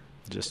bad.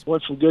 Just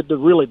went from good to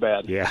really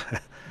bad. Yeah.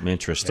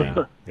 Interesting.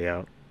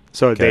 Yeah.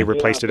 So they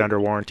replaced it under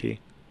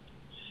warranty?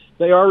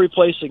 They are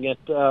replacing it.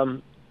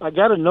 I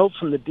got a note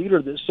from the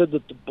dealer that said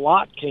that the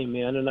block came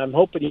in, and I'm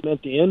hoping he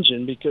meant the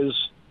engine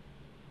because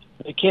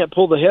they can't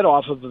pull the head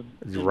off of it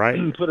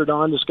and put it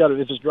on.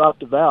 If it's dropped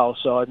the valve.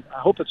 So I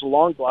hope it's a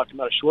long block and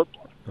not a short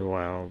block.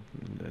 Well,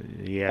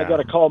 yeah. I got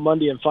to call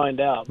Monday and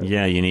find out.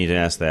 Yeah, you need to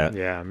ask that.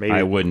 Yeah, maybe.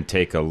 I wouldn't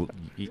take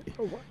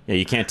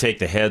you can't take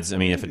the heads. I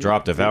mean, if it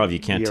dropped a valve, you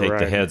can't take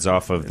the heads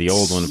off of the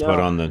old one and put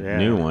on the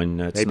new one.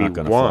 That's maybe not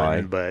going to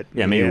fly. But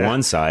maybe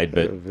one side,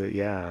 but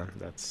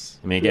that's.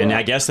 I mean, and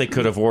I guess they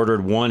could have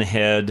ordered one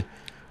head,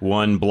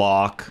 one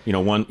block.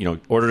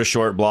 Ordered a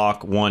short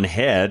block, one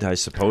head. I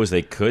suppose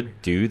they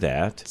could do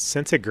that.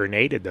 Since it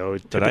grenaded, though,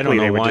 but I don't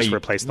know they would why just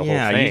replace the whole thing.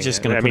 Yeah, you're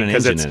just going to put an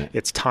engine in it.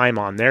 It's time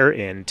on their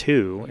end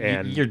too,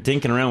 and you're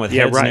dinking around with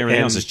heads and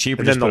everything else. It's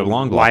cheaper to just put a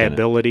long block in it.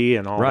 Liability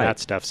and all that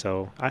stuff.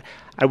 So I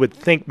would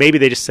think maybe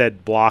they just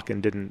said block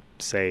and didn't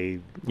say.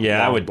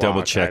 Yeah, I would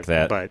double check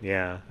that. But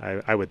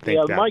I would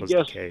think that was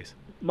the case.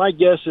 My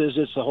guess is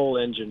it's the whole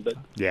engine, but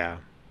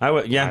I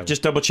would. Yeah,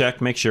 just double check,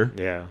 make sure.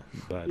 Yeah,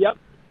 but yep.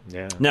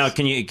 Yeah. Now,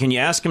 can you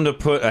ask him to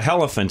put a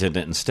elephant in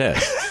it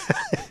instead?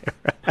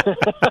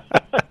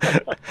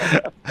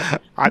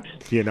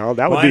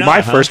 That would be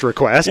my first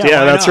request.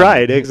 Yeah, that's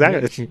right.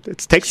 Exactly. It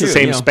takes the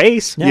same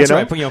space. Yeah, that's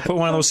right. Put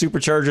one of those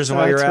superchargers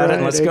while you're at it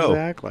and let's go.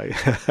 Exactly.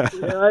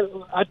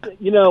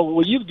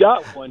 Well, you've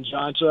got one,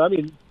 John. So,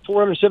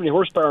 470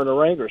 horsepower in a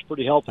Wrangler is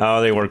pretty healthy.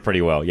 Oh, they work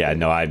pretty well. Yeah,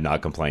 no, I'm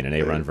not complaining.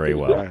 They run very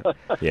well.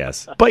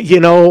 Yes. But,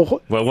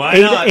 well, why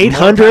not?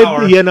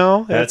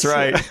 800, That's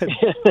right.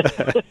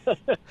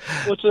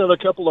 What's another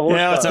couple of horsepower?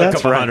 Yeah, it's a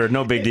couple hundred.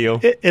 No big deal.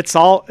 It's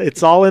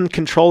all in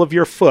control of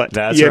your foot.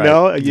 That's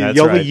right.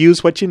 You only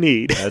use what you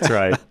need. That's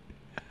right.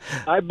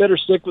 I better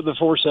stick with the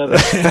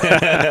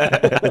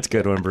 470. That's a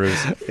good one,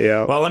 Bruce.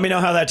 Yeah. Well, let me know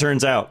how that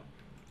turns out.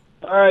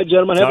 All right,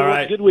 gentlemen. Have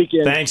a good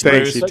weekend. Thanks,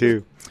 Bruce. You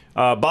too.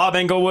 Bob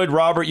Englewood,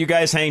 Robert, you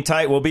guys hang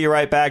tight. We'll be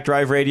right back.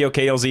 Drive Radio,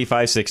 KLZ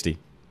 560.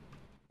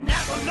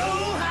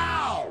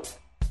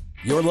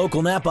 Your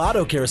local Napa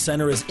Auto Care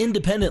Center is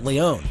independently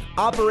owned,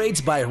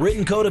 operates by a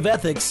written code of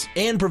ethics,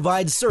 and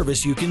provides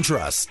service you can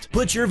trust.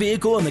 Put your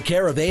vehicle in the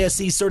care of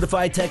ASE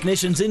certified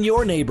technicians in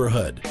your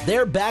neighborhood.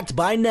 They're backed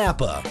by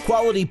Napa.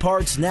 Quality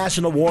parts,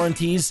 national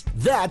warranties,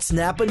 that's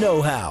Napa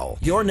know-how.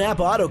 Your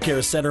Napa Auto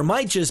Care Center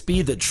might just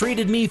be the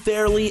treated me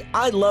fairly,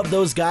 I love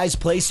those guys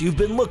place you've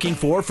been looking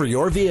for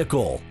your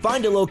vehicle.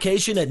 Find a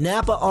location at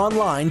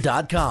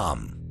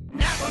NapaOnline.com.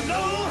 Napa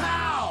know-how!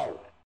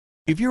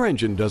 If your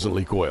engine doesn't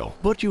leak oil,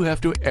 but you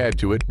have to add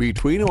to it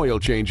between oil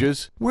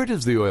changes, where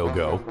does the oil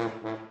go?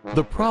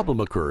 The problem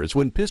occurs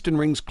when piston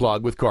rings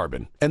clog with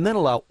carbon and then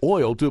allow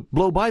oil to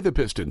blow by the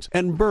pistons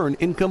and burn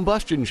in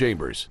combustion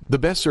chambers. The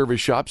best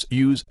service shops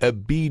use a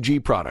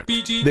BG product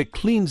that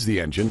cleans the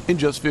engine in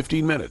just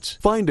 15 minutes.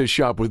 Find a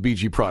shop with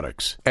BG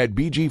products at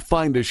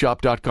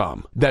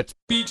bgfindashop.com. That's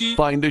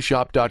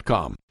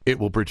bgfindashop.com. It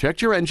will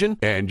protect your engine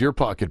and your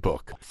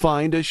pocketbook.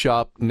 Find a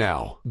shop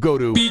now. Go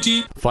to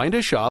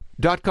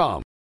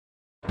bgfindashop.com.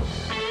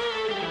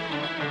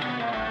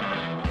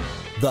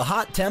 The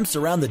hot temps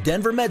around the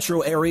Denver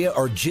metro area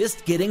are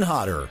just getting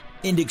hotter,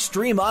 and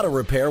Extreme Auto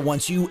Repair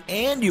wants you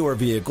and your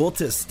vehicle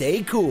to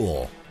stay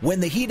cool.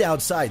 When the heat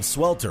outside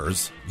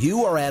swelters,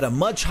 you are at a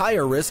much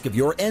higher risk of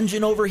your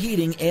engine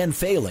overheating and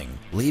failing,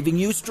 leaving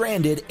you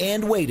stranded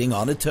and waiting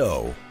on a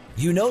tow.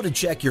 You know to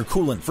check your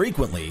coolant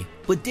frequently,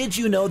 but did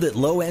you know that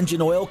low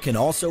engine oil can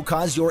also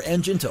cause your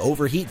engine to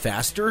overheat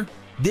faster?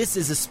 This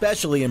is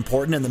especially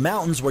important in the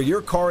mountains where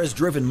your car is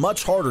driven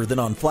much harder than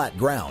on flat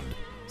ground.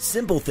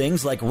 Simple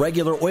things like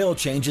regular oil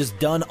changes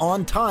done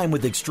on time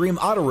with Extreme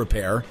Auto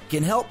Repair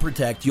can help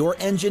protect your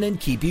engine and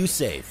keep you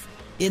safe.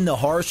 In the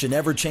harsh and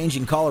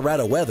ever-changing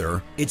Colorado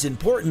weather, it's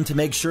important to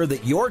make sure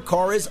that your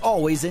car is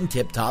always in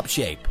tip-top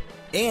shape.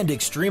 And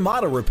Extreme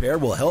Auto Repair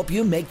will help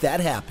you make that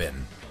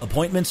happen.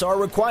 Appointments are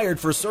required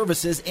for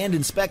services and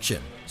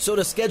inspection. So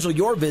to schedule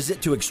your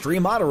visit to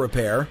Extreme Auto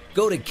Repair,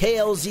 go to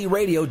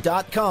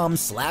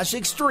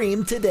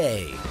klzradio.com/extreme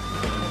today.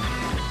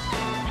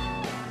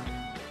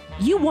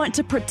 You want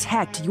to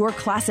protect your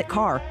classic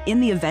car in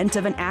the event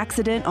of an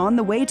accident on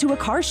the way to a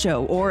car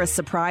show or a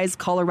surprise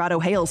Colorado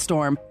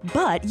hailstorm.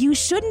 But you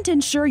shouldn't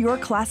insure your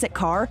classic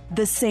car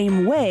the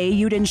same way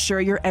you'd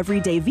insure your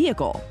everyday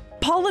vehicle.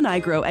 Paul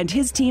Lenigro and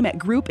his team at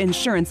Group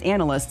Insurance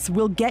Analysts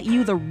will get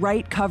you the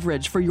right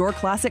coverage for your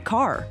classic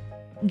car.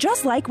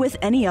 Just like with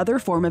any other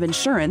form of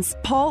insurance,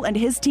 Paul and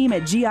his team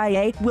at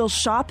GIA will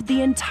shop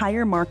the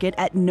entire market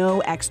at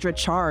no extra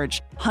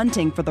charge,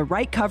 hunting for the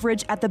right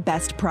coverage at the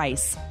best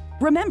price.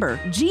 Remember,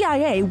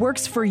 GIA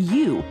works for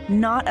you,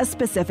 not a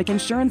specific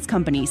insurance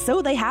company,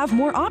 so they have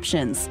more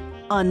options.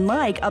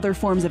 Unlike other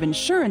forms of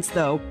insurance,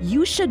 though,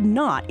 you should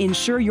not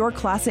insure your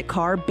classic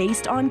car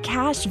based on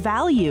cash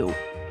value.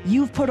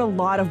 You've put a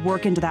lot of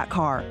work into that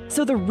car,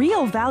 so the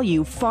real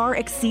value far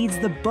exceeds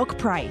the book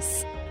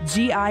price.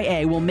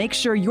 GIA will make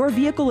sure your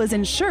vehicle is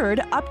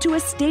insured up to a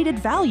stated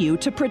value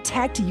to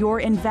protect your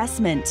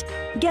investment.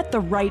 Get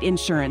the right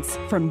insurance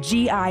from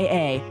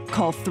GIA.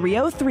 Call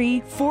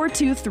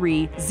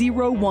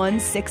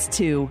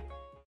 303-423-0162.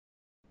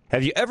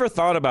 Have you ever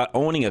thought about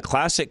owning a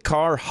classic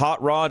car,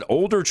 hot rod,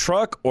 older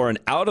truck, or an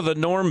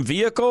out-of-the-norm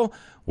vehicle?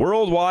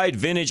 Worldwide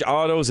Vintage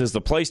Autos is the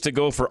place to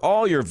go for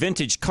all your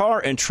vintage car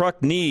and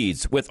truck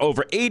needs. With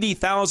over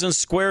 80,000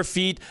 square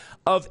feet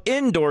of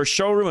indoor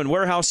showroom and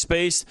warehouse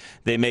space,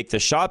 they make the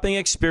shopping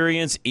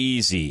experience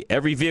easy.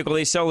 Every vehicle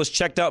they sell is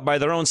checked out by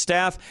their own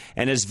staff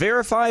and is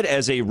verified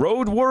as a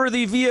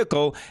roadworthy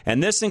vehicle,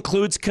 and this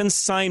includes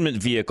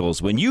consignment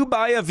vehicles. When you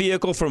buy a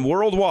vehicle from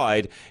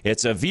Worldwide,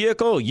 it's a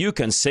vehicle you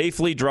can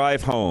safely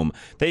drive home.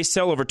 They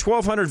sell over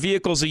 1,200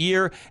 vehicles a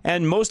year,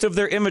 and most of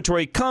their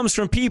inventory comes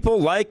from people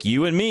like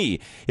you and me.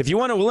 If you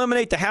want to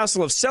eliminate the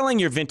hassle of selling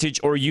your vintage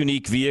or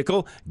unique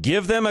vehicle,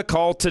 give them a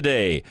call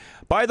today.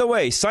 By the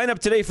way, sign up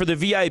today for the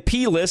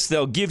VIP list.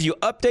 They'll give you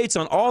updates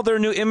on all their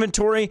new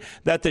inventory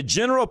that the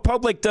general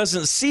public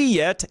doesn't see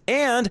yet,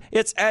 and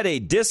it's at a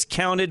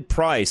discounted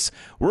price.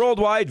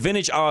 Worldwide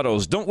Vintage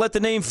Autos. Don't let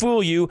the name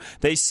fool you.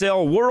 They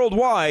sell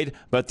worldwide,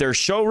 but their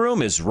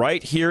showroom is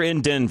right here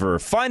in Denver.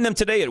 Find them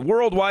today at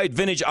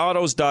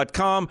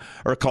worldwidevintageautos.com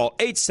or call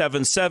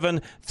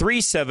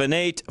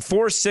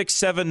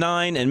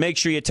 877-378-4679 and make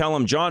sure you tell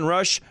them John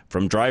Rush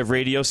from Drive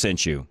Radio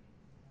sent you.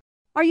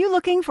 Are you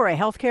looking for a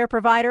healthcare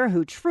provider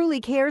who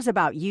truly cares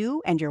about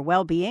you and your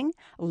well-being?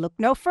 Look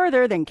no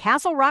further than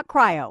Castle Rock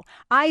Cryo,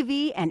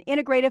 IV and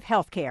Integrative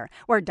Healthcare,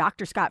 where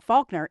Dr. Scott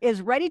Faulkner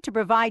is ready to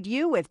provide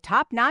you with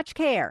top-notch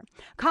care.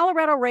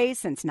 Colorado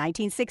raised since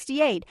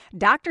 1968,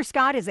 Dr.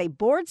 Scott is a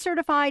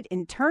board-certified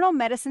internal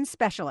medicine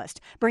specialist,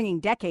 bringing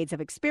decades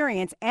of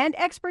experience and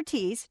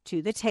expertise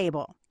to the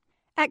table.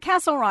 At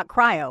Castle Rock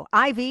Cryo,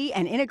 IV,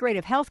 and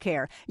Integrative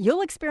Healthcare,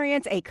 you'll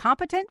experience a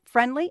competent,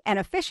 friendly, and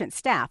efficient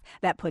staff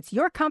that puts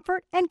your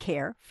comfort and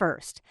care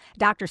first.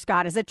 Dr.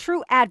 Scott is a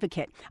true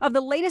advocate of the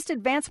latest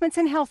advancements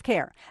in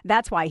healthcare.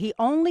 That's why he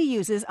only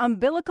uses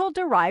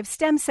umbilical-derived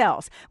stem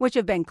cells, which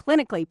have been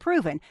clinically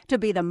proven to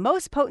be the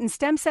most potent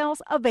stem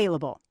cells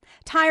available.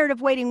 Tired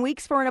of waiting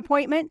weeks for an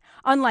appointment?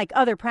 Unlike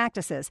other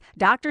practices,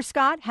 Dr.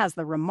 Scott has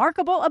the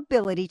remarkable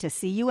ability to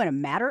see you in a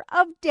matter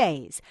of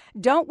days.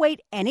 Don't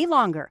wait any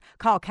longer.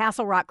 Call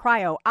Castle Rock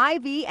Cryo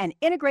IV and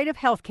Integrative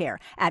Healthcare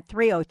at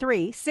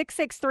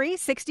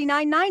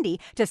 303-663-6990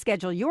 to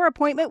schedule your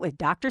appointment with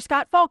Dr.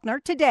 Scott Faulkner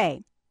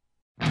today.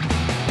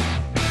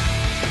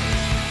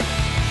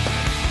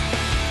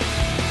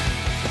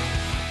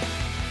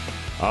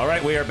 All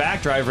right, we are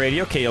back. Drive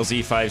Radio,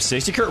 KLZ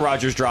 560. Kurt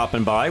Rogers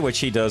dropping by, which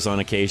he does on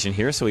occasion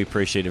here, so we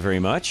appreciate it very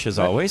much, as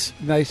always.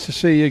 Nice to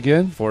see you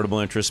again.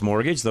 Affordable Interest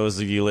Mortgage. Those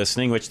of you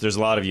listening, which there's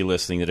a lot of you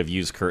listening that have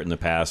used Kurt in the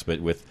past,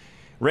 but with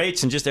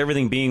rates and just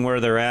everything being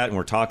where they're at, and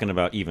we're talking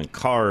about even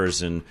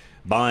cars and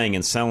buying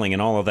and selling and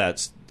all of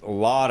that, a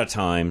lot of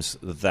times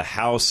the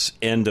house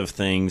end of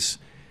things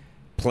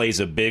plays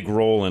a big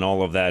role in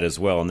all of that as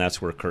well, and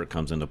that's where Kurt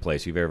comes into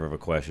place. If you ever have a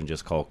question,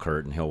 just call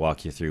Kurt, and he'll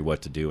walk you through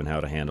what to do and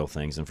how to handle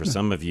things. And for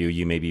some of you,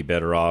 you may be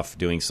better off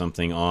doing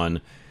something on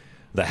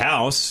the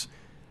house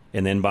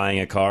and then buying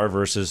a car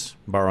versus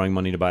borrowing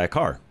money to buy a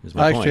car. Is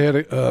my I point.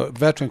 actually had a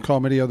veteran call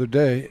me the other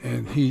day,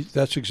 and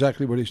that's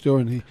exactly what he's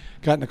doing. He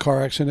got in a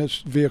car accident,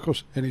 his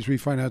vehicles, and he's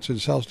refinancing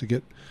his house to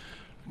get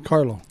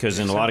car loan. Because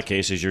in a lot of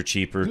cases, you're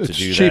cheaper to It's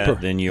do cheaper.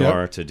 that than you Yep.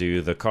 are to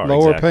do the car.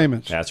 Lower Exactly.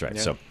 payments. That's right.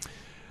 Yeah. So,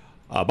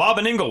 Bob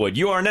in Inglewood,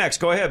 you are next.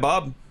 Go ahead,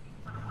 Bob.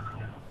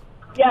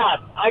 Yeah,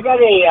 I got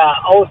a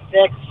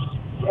 06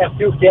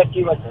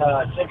 F-250 with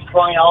a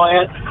 6.0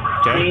 in.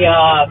 Okay.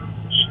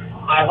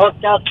 I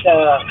hooked up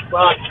the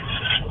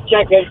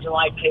check engine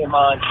light came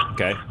on.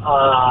 Okay.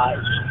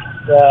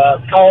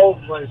 The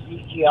code was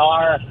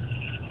EGR.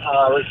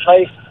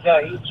 Replaced the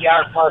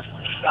EGR part,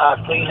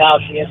 cleaned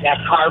out that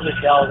carbon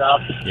build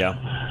up. Yeah.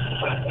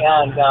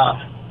 And the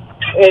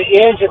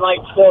engine light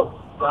still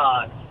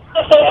gone.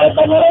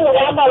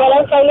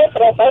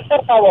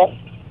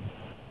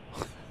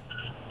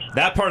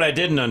 That part I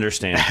didn't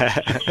understand.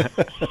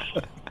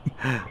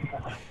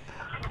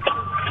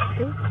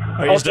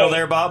 Are you still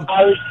there, Bob?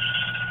 I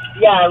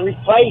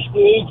replaced the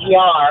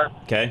EGR,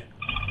 Okay.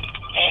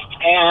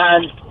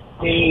 and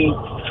the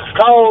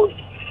code,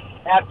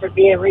 after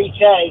being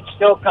reset, it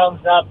still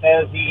comes up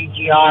as the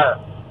EGR.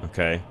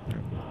 Okay.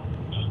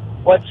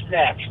 What's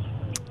next?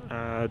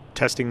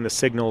 Testing the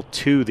signal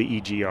to the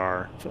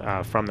EGR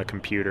from the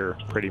computer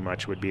pretty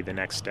much would be the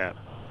next step.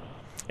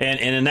 And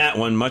in that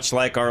one, much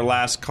like our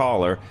last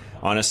caller,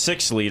 on a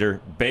 6-liter,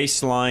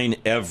 baseline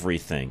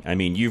everything. I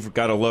mean, you've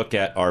got to look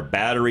at, are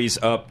batteries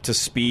up to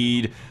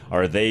speed?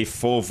 Are they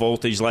full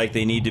voltage like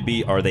they need to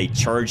be? Are they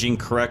charging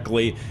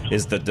correctly?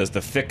 Does the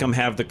FICM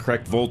have the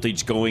correct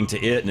voltage going to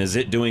it? And is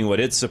it doing what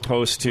it's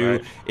supposed to?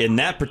 Right. In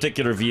that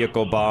particular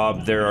vehicle,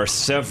 Bob, there are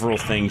several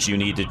things you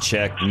need to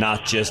check,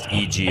 not just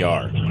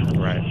EGR.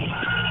 Right.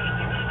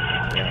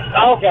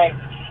 Yeah. Okay.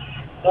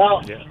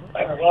 Well,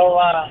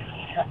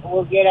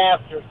 we'll get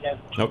after it then.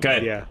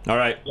 Okay. Yeah. All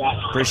right.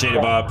 Yeah. Appreciate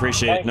it, Bob.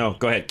 Appreciate it. No,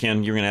 go ahead,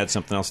 Ken. You're going to add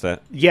something else to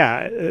that.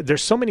 Yeah.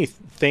 There's so many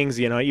things,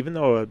 even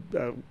though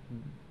a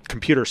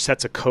computer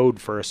sets a code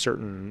for a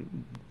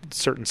certain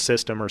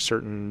system or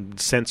certain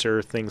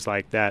sensor, things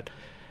like that,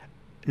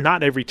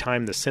 not every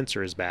time the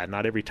sensor is bad,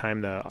 not every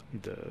time the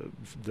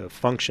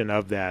function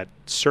of that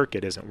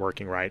circuit isn't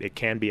working right, it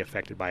can be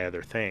affected by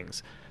other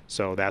things.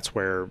 So that's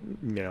where,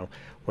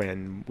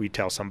 when we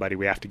tell somebody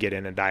we have to get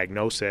in and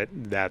diagnose it,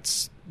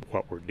 that's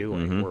what we're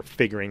doing. Mm-hmm. We're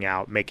figuring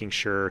out, making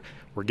sure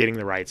we're getting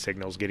the right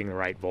signals, getting the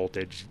right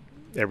voltage,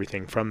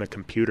 everything from the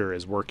computer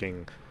is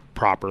working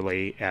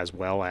properly, as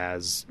well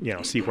as,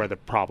 see where the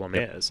problem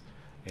is.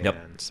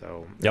 And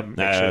so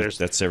make sure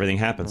that's everything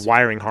happens.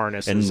 Wiring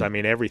harnesses,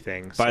 And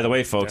everything. By the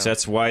way, folks,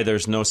 that's why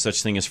there's no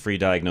such thing as free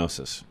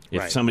diagnosis.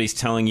 If somebody's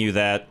telling you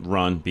that,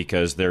 run,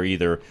 because they're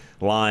either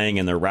lying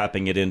and they're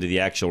wrapping it into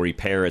the actual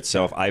repair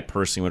itself. I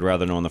personally would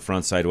rather know on the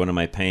front side, what am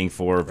I paying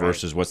for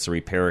versus what's the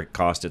repair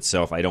cost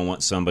itself. I don't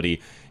want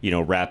somebody,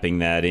 wrapping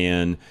that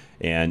in,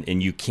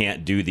 and you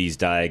can't do these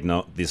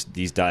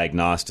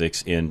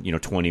diagnostics in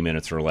 20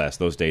 minutes or less.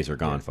 Those days are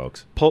gone,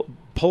 folks.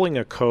 Pulling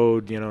a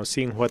code,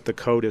 seeing what the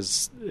code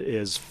is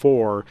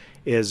for,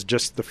 is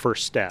just the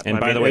first step. And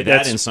by the way,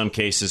 that in some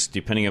cases,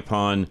 depending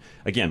upon,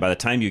 again, by the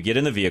time you get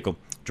in the vehicle,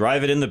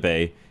 drive it in the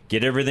bay,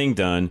 get everything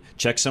done,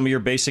 check some of your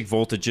basic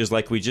voltages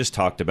like we just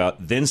talked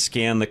about, then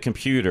scan the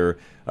computer.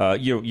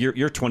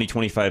 You're 20,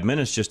 25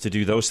 minutes just to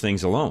do those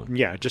things alone.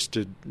 Yeah, just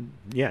to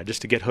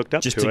get hooked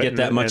up just to to it. Get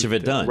that much of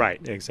it done. Right,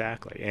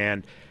 exactly.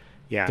 And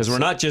yeah, because we're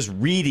not just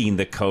reading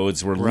the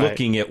codes, we're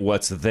looking at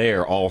what's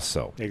there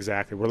also.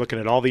 Exactly. We're looking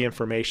at all the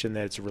information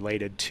that's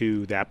related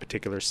to that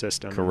particular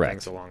system. Correct.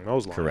 And things along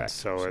those lines. Correct.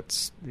 So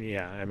it's,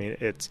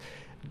 it's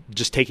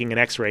just taking an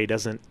X-ray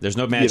doesn't... There's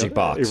no magic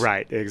box.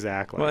 Right,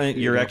 exactly. Well,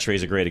 your X-ray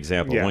is a great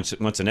example. Yeah.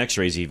 Once an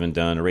X-ray is even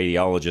done, a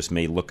radiologist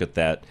may look at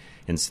that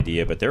and see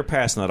it, but they're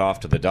passing that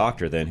off to the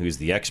doctor then, who's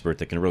the expert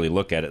that can really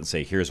look at it and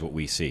say, here's what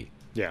we see.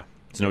 Yeah.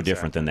 It's no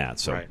different than that.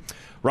 So, right.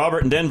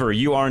 Robert in Denver,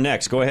 you are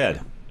next. Go ahead.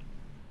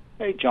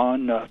 Hey,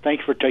 John.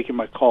 Thanks for taking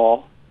my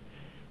call.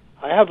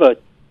 I have a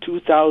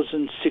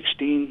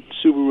 2016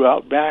 Subaru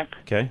Outback.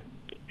 Okay.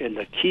 And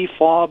the key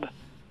fob,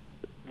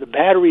 the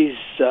batteries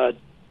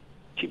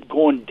keep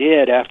going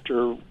dead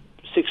after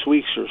 6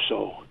 weeks or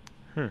so.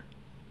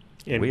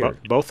 In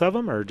both of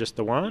them, or just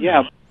the one?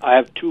 Yeah, I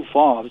have two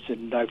fobs,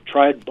 and I've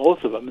tried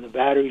both of them, and the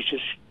batteries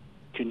just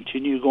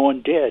continue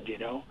going dead,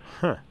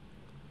 Huh.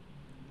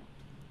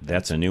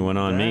 That's a new one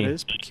on me. That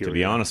is peculiar. To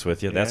be honest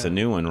with you, that's a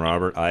new one,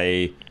 Robert.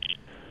 And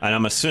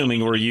I'm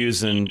assuming we're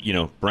using,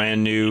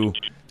 brand new,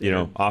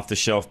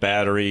 off-the-shelf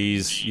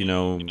batteries,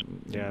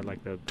 Yeah,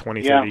 like the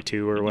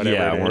 2032 or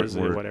whatever it is,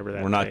 or whatever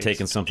that we're not takes.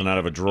 taking something out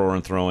of a drawer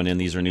and throwing in.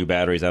 These are new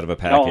batteries out of a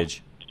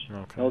package.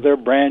 No, they're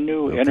brand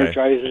new, Okay.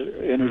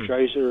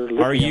 Energizer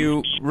lithium. Are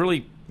you,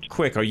 really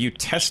quick, are you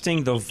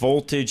testing the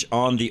voltage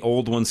on the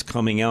old ones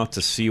coming out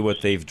to see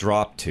what they've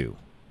dropped to?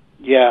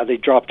 Yeah, they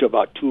dropped to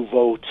about 2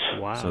 volts.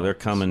 Wow. So they're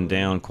coming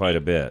down quite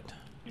a bit.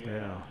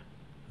 Yeah.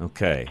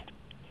 Okay.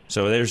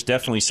 So there's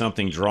definitely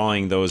something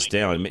drawing those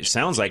down. It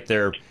sounds like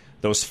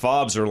those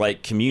fobs are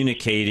like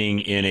communicating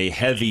in a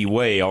heavy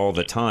way all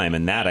the time,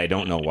 and that I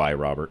don't know why,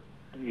 Robert.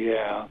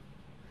 Yeah.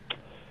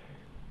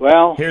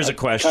 Well, here's a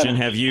question: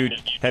 Have you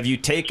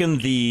taken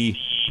the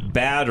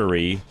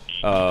battery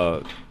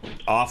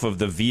off of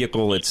the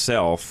vehicle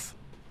itself?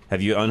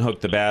 Have you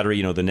unhooked the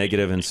battery, the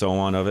negative and so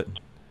on of it?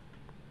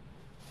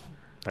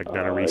 Like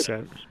done a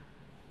reset?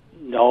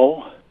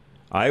 No.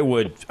 I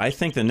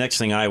think the next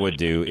thing I would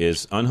do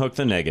is unhook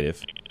the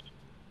negative,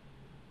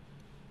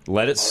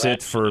 let it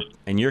sit for,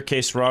 in your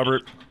case,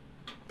 Robert,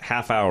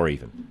 half hour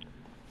even.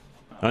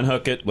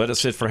 Unhook it, let it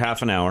sit for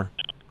half an hour,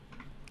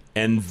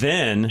 and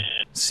then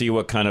see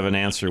what kind of an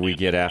answer we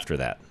get after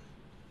that.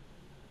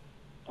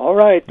 All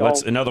right.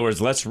 In other words,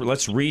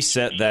 let's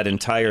reset that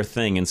entire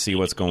thing and see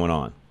what's going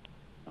on.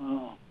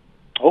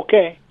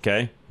 Okay.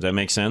 Okay, does that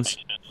make sense?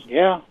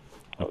 Yeah.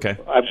 Okay.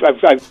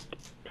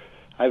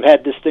 I've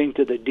had this thing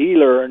to the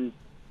dealer and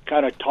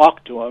kind of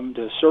talked to him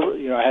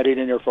I had it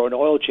in there for an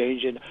oil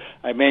change, and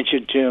I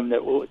mentioned to him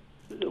that what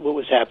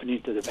was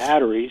happening to the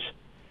batteries,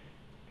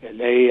 and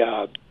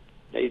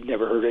they'd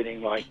never heard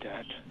anything like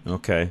that.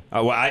 Okay.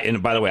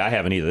 And by the way, I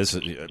haven't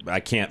either. I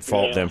can't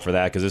fault them for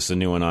that because this is a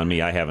new one on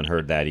me. I haven't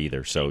heard that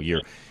either. So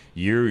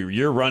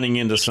you're running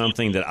into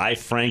something that I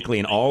frankly,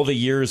 in all the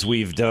years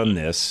we've done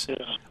this,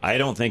 I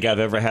don't think I've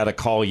ever had a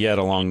call yet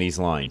along these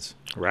lines.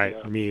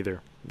 Right. Me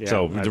either. Yeah,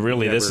 so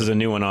this is a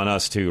new one on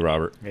us too,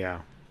 Robert.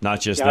 Yeah. Not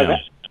just them.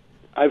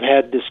 I've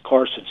had this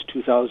car since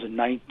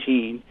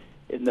 2019,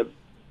 and the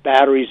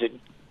batteries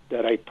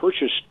that I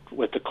purchased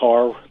with the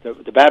car,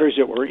 the batteries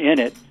that were in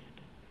it,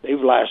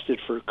 they've lasted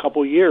for a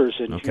couple years,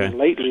 and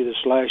lately,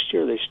 this last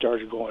year, they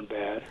started going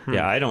bad.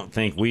 Yeah, I don't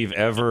think we've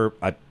ever...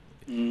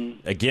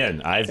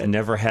 Again, I've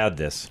never had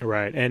this.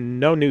 Right, and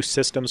no new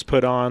systems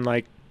put on,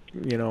 like,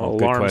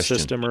 alarm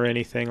system or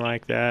anything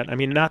like that. I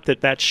mean, not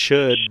that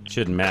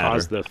shouldn't matter.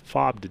 Cause the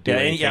fob to do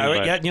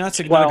anything. That's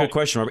a good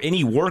question, Robert.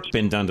 Any work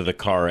been done to the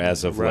car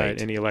as of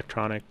late? Any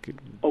electronic?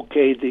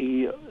 Okay,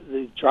 the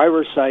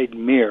driver's side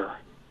mirror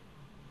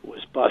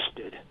was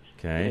busted.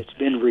 Okay, it's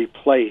been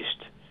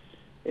replaced,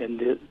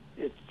 and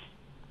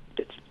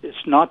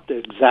it's not the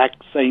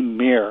exact same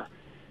mirror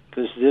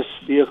because this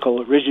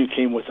vehicle originally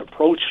came with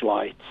approach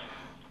lights,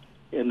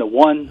 and the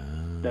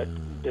one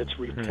that's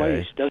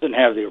replaced doesn't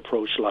have the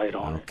approach light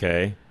on it.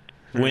 Okay.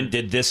 When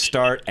did this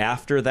start?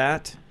 After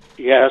that?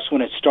 Yeah, that's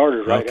when it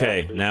started. Right.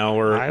 Okay. After. Now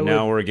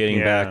we're getting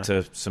back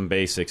to some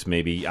basics.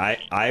 Maybe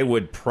I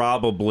would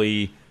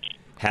probably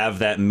have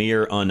that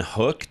mirror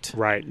unhooked.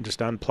 Right.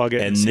 Just unplug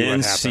it and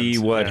then see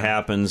what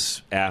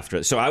happens after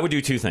it. So I would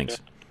do two things.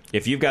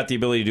 If you've got the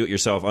ability to do it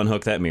yourself,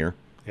 unhook that mirror.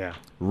 Yeah.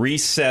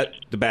 Reset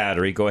the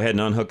battery. Go ahead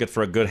and unhook it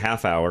for a good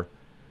half hour.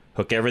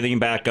 Hook everything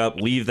back up,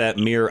 leave that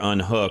mirror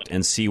unhooked,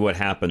 and see what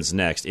happens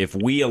next. If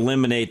we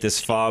eliminate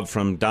this fob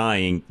from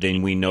dying,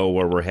 then we know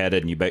where we're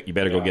headed, and you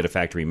better go get a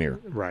factory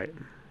mirror. Right.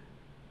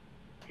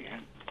 Yeah.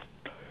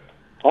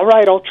 All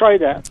right, I'll try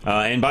that.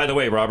 And by the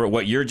way, Robert,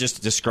 what you're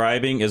just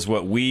describing is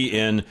what we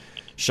in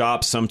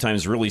shops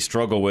sometimes really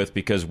struggle with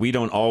because we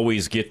don't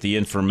always get the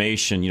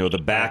information, the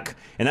back.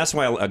 And that's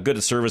why a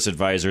good service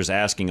advisor is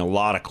asking a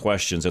lot of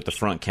questions at the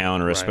front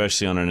counter,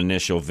 especially on an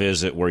initial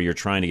visit where you're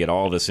trying to get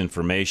all this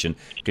information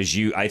because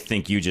I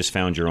think you just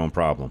found your own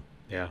problem.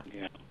 Yeah.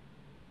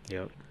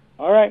 Yep.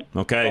 All right.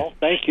 Okay. Well,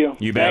 thank you.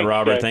 You bet,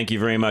 Robert. Greg. Thank you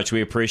very much.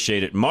 We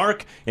appreciate it.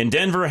 Mark in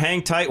Denver,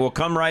 hang tight. We'll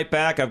come right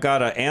back. I've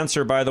got an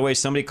answer, by the way.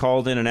 Somebody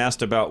called in and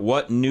asked about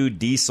what new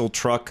diesel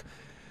truck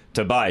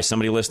to buy.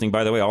 Somebody listening,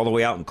 by the way, all the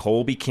way out in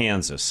Colby,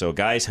 Kansas. So,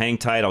 guys, hang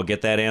tight. I'll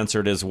get that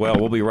answered as well.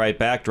 We'll be right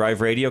back. Drive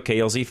Radio,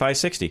 KLZ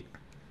 560.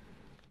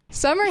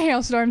 Summer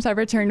hailstorms have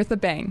returned with a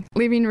bang,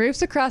 leaving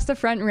roofs across the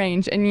Front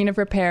Range in need of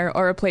repair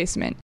or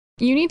replacement.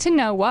 You need to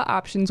know what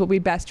options will be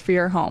best for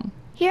your home.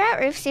 Here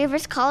at Roof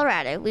Savers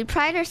Colorado, we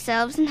pride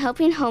ourselves in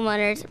helping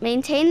homeowners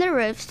maintain their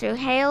roofs through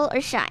hail or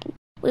shine.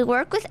 We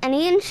work with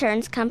any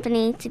insurance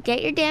company to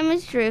get your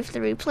damaged roof the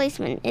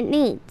replacement it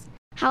needs.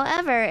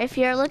 However, if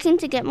you're looking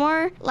to get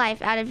more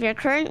life out of your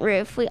current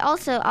roof, we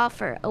also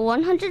offer a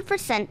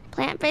 100%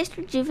 plant-based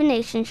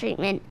rejuvenation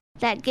treatment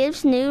that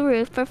gives new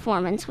roof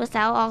performance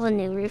without all the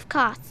new roof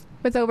costs.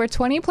 With over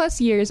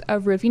 20-plus years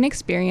of roofing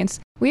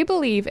experience, we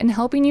believe in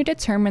helping you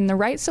determine the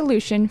right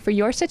solution for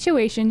your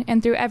situation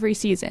and through every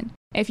season.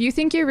 If you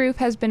think your roof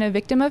has been a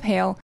victim of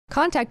hail,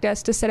 contact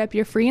us to set up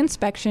your free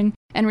inspection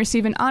and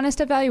receive an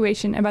honest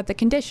evaluation about the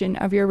condition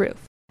of your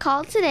roof.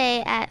 Call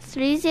today at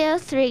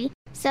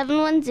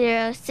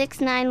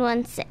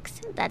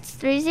 303-710-6916. That's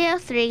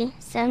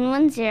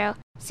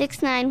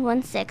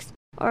 303-710-6916.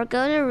 Or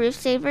go to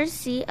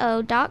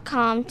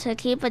roofsaversco.com to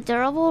keep a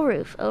durable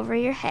roof over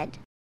your head.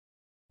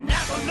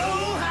 Never know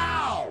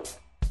how!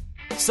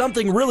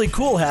 Something really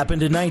cool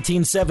happened in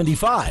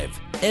 1975.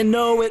 And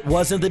no, it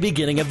wasn't the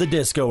beginning of the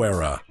disco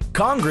era.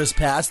 Congress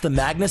passed the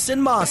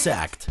Magnuson-Moss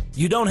Act.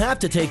 You don't have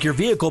to take your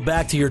vehicle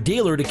back to your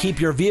dealer to keep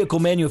your vehicle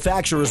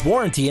manufacturer's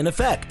warranty in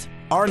effect.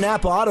 Our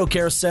Napa Auto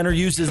Care Center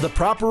uses the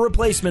proper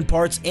replacement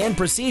parts and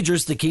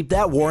procedures to keep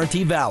that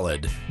warranty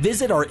valid.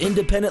 Visit our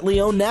independently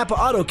owned Napa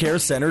Auto Care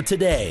Center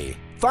today.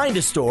 Find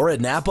a store at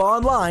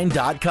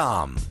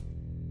NapaOnline.com.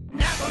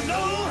 Never know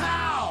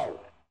how!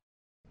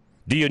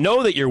 Do you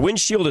know that your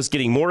windshield is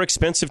getting more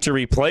expensive to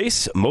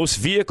replace? Most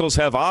vehicles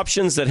have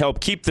options that help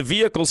keep the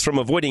vehicles from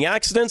avoiding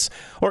accidents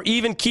or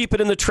even keep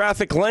it in the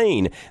traffic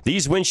lane.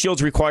 These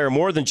windshields require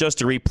more than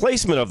just a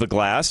replacement of the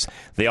glass.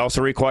 They also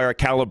require a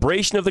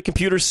calibration of the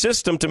computer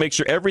system to make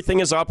sure everything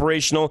is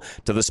operational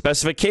to the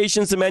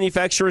specifications the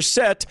manufacturer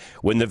set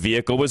when the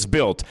vehicle was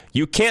built.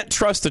 You can't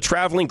trust the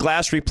traveling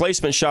glass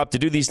replacement shop to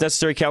do these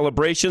necessary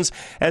calibrations,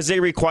 as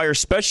they require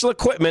special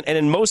equipment and,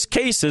 in most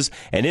cases,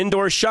 an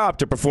indoor shop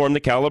to perform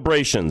the calibration.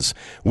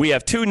 We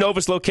have 2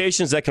 Novus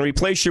locations that can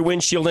replace your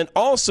windshield and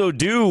also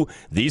do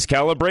these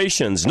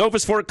calibrations.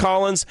 Novus Fort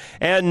Collins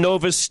and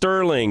Novus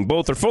Sterling.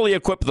 Both are fully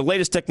equipped with the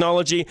latest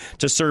technology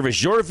to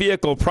service your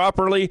vehicle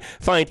properly.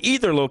 Find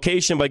either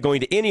location by going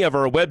to any of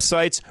our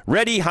websites,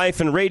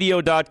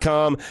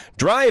 ready-radio.com,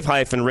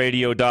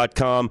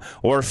 drive-radio.com,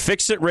 or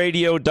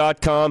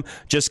fixitradio.com.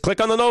 Just click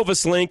on the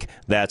Novus link.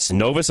 That's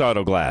Novus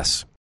Auto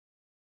Glass.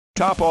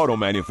 Top auto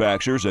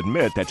manufacturers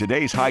admit that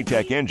today's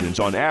high-tech engines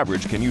on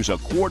average can use a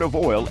quart of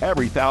oil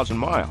every 1,000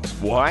 miles.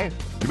 Why?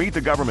 To meet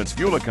the government's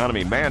fuel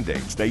economy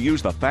mandates, they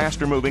use the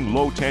faster-moving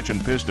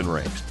low-tension piston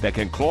rings that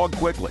can clog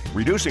quickly,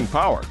 reducing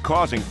power,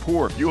 causing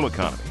poor fuel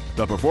economy.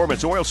 The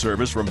Performance Oil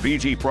Service from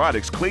BG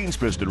Products cleans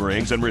piston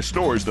rings and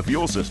restores the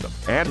fuel system.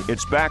 And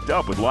it's backed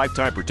up with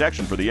lifetime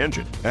protection for the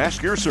engine.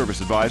 Ask your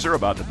service advisor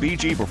about the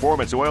BG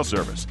Performance Oil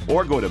Service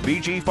or go to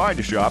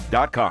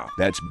bgfindashop.com.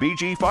 That's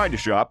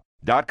bgfindashop.com.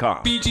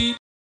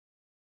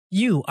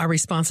 You are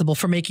responsible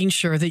for making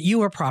sure that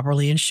you are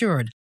properly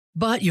insured,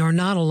 but you're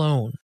not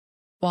alone.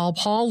 While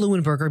Paul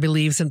Leuenberger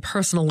believes in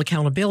personal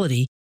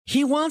accountability,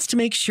 he wants to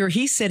make sure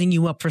he's setting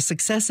you up for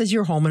success as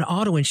your home and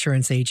auto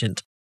insurance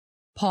agent.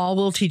 Paul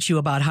will teach you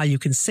about how you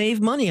can save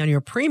money on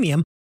your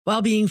premium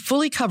while being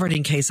fully covered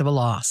in case of a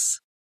loss.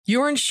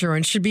 Your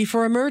insurance should be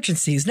for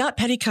emergencies, not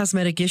petty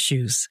cosmetic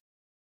issues.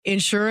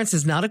 Insurance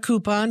is not a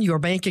coupon, your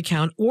bank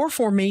account, or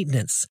for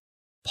maintenance.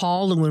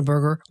 Paul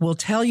Leuenberger will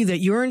tell you that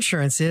your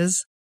insurance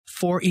is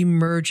for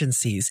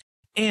emergencies.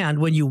 And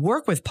when you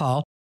work with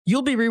Paul,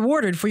 you'll be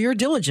rewarded for your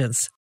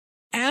diligence.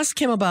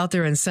 Ask him about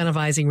their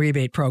incentivizing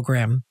rebate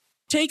program.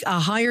 Take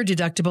a higher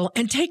deductible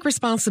and take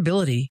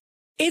responsibility.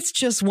 It's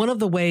just one of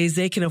the ways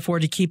they can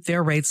afford to keep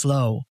their rates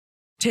low.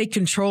 Take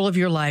control of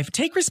your life.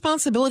 Take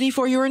responsibility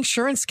for your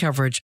insurance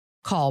coverage.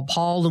 Call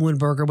Paul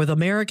Leuenberger with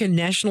American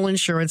National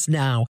Insurance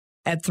now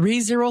at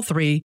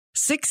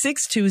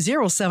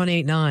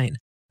 303-662-0789.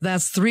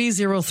 That's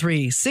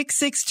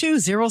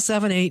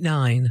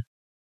 303-662-0789.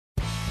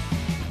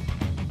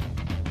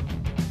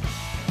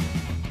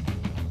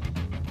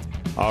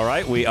 All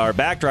right, we are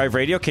back. Drive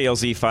Radio,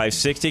 KLZ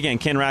 560. Again,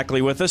 Ken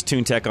Rackley with us,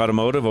 TuneTech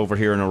Automotive over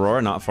here in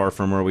Aurora, not far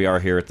from where we are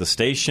here at the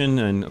station.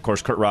 And, of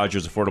course, Kurt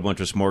Rogers, Affordable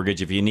Interest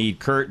Mortgage. If you need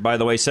Kurt, by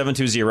the way,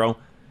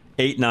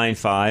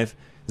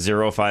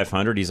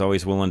 720-895-0500. He's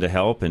always willing to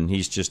help, and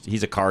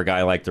he's a car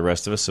guy like the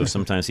rest of us, so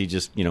sometimes he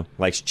just,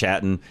 likes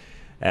chatting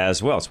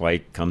as well. That's why he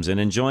comes in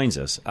and joins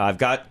us. I've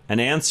got an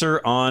answer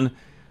on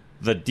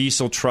the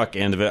diesel truck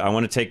end of it. I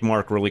want to take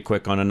Mark really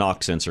quick on a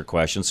knock sensor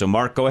question. So,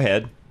 Mark, go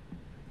ahead.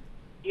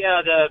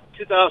 Yeah, the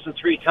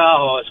 2003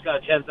 Tahoe, it's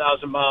got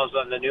 10,000 miles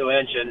on the new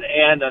engine,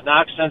 and the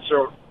knock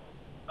sensor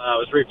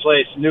was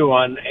replaced, new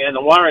one, and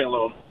the wiring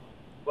loom.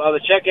 Well, the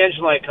check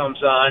engine light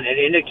comes on, and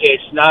it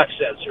indicates knock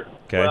sensor.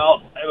 Okay.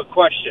 Well, I have a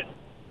question.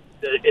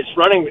 It's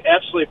running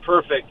absolutely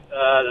perfect,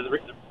 the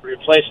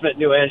replacement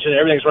new engine,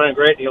 everything's running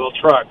great in the old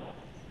truck.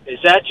 Is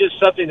that just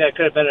something that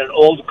could have been an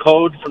old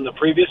code from the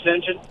previous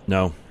engine?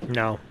 No.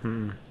 Okay.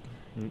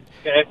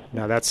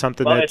 No, that's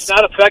something it's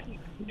not affecting.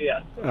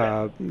 Yeah.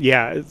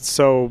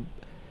 So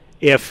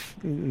if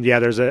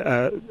there's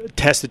a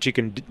test that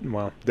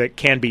that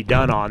can be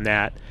done on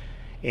that,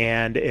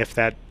 and if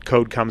that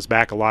code comes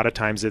back, a lot of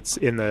times it's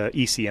in the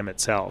ECM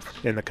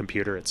itself, in the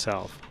computer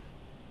itself.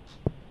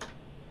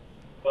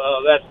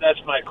 Well,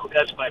 that's my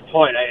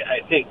point. I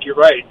think you're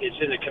right.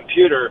 It's in the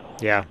computer.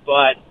 Yeah.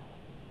 But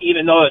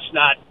even though it's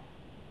not,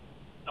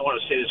 I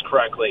want to say this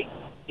correctly.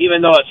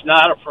 Even though it's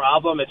not a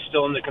problem, it's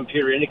still in the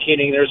computer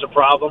indicating there's a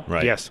problem.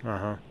 Right. Yes.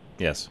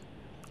 Yes.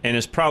 And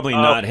it's probably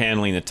not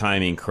handling the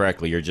timing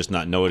correctly. You're just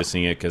not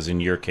noticing it because in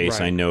your case,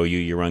 Right. I know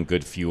you run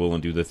good fuel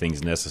and do the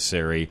things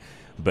necessary,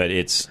 but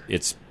it's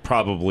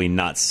probably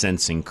not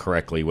sensing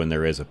correctly when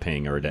there is a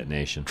ping or a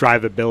detonation.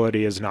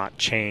 Drivability is not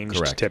changed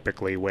Correct.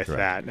 typically with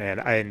Correct. that.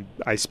 And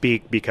I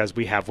speak because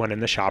we have one in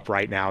the shop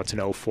right now. It's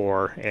an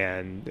 04,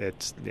 and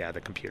it's,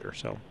 the computer.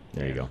 So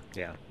there you go.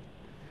 Yeah.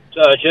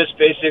 So just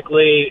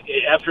basically,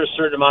 after a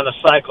certain amount of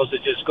cycles,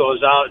 it just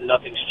goes out and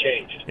nothing's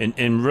changed.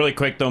 And really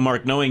quick, though,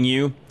 Mark, knowing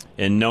you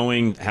and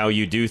knowing how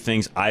you do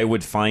things, I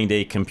would find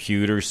a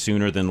computer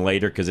sooner than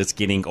later because it's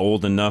getting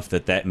old enough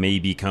that may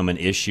become an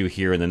issue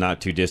here in the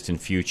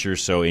not-too-distant future.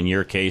 So in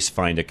your case,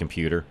 find a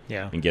computer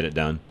and get it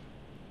done.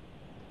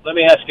 Let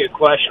me ask you a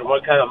question.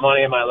 What kind of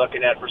money am I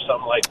looking at for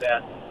something like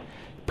that?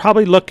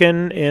 Probably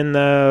looking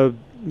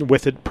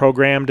with it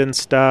programmed and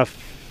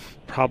stuff.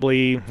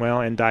 Probably,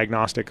 and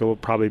diagnostic will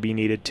probably be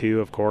needed too,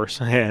 of course,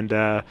 and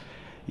probably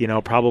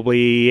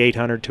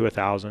 $800 to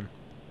 $1,000.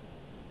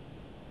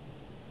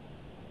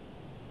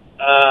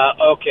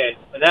 Okay,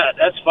 and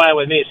that's fine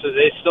with me. So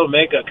they still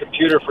make a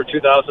computer for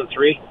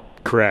 2003?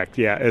 Correct.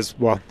 Yeah. As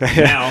well,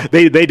 Now,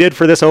 they did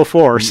for this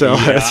 04. So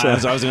yeah,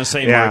 as I was going to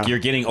say, yeah. Mark, you're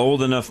getting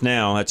old enough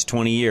now. That's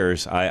 20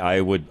 years.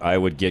 I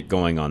would get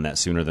going on that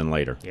sooner than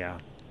later. Yeah.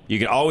 You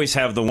can always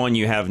have the one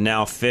you have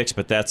now fixed,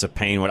 but that's a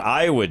pain. What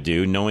I would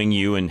do, knowing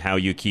you and how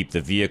you keep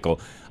the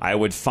vehicle, I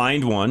would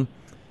find one,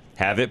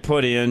 have it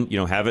put in,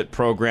 have it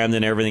programmed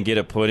and everything, get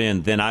it put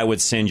in. Then I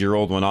would send your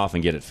old one off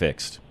and get it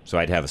fixed. So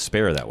I'd have a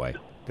spare that way.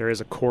 There is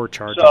a core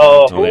charge.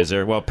 Oh, is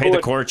there? Well, pay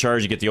the core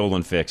charge, you get the old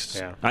one fixed.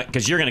 Yeah.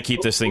 Because you're going to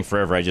keep this thing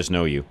forever. I just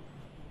know you.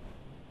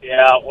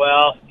 Yeah,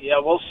 well,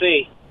 we'll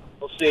see.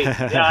 We'll see.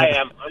 Yeah, I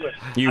am.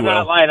 I'm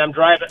not lying. I'm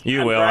driving.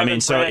 You will. I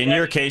mean, so in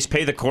your case,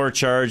 pay the core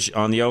charge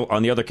on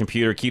the other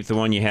computer, keep the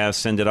one you have,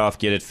 send it off,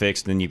 get it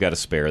fixed, and then you've got a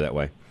spare that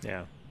way.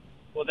 Yeah.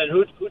 Well, then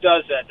who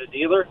does that? The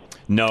dealer?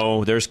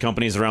 No, there's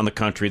companies around the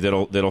country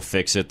that'll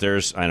fix it.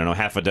 There's, I don't know,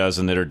 half a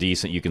dozen that are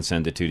decent you can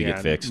send it to get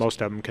fixed.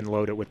 Most of them can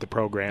load it with the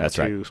program That's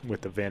too, right.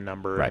 with the VIN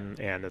number, Right.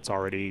 and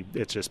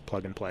it's just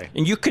plug and play.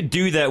 And you could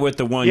do that with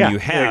the one you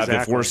have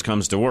if worse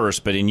comes to worse,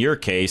 but in your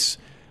case,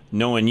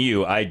 knowing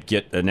you, I'd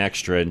get an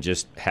extra and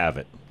just have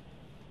it.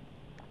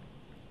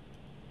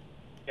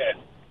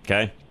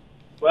 Okay?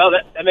 Well,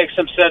 that makes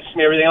some sense to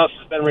me. Everything else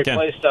has been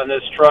replaced on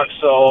this truck,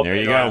 so there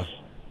you go.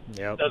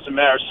 It doesn't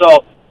matter.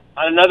 So,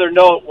 on another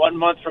note, 1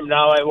 month from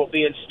now, I will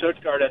be in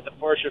Stuttgart at the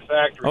Porsche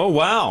factory. Oh,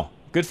 wow.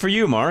 Good for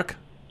you, Mark.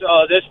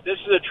 So this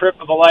is a trip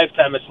of a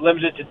lifetime. It's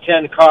limited to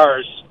 10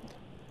 cars.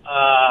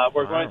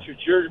 We're going through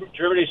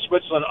Germany,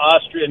 Switzerland,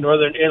 Austria,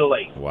 Northern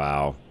Italy.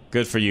 Wow.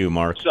 Good for you,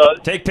 Mark. So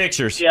take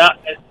pictures. Yeah.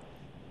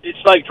 It's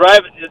like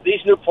driving.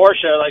 These new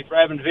Porsche are like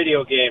driving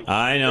video games.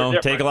 I know.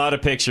 Take a lot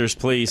of pictures,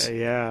 please.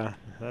 Yeah,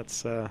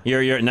 that's.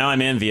 You're now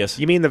I'm envious.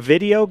 You mean the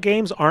video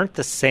games aren't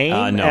the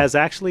same no. as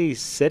actually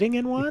sitting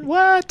in one?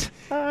 What?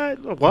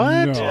 What?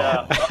 No.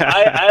 Yeah.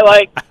 I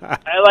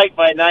like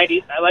my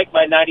 90. I like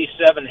my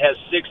 97 has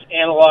 6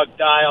 analog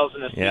dials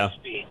and a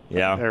 6-speed.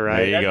 Yeah. All right.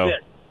 There you go.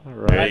 It.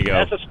 There you go.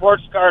 That's a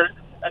sports car.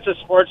 That's a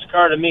sports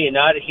car to me,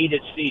 not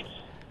heated seats.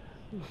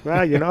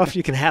 Well, if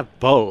you can have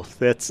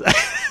both, it's.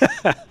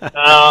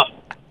 I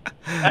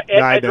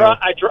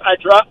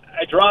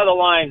draw the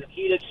line.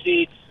 Heated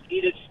seats,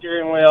 heated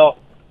steering wheel.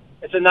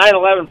 It's a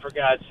 911 for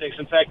God's sakes.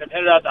 In fact, I'm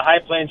headed out to High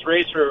Plains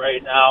Racer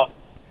right now,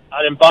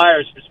 out in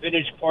Byers. There's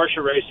vintage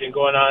Porsche racing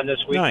going on this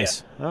weekend.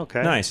 Nice.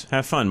 Okay. Nice.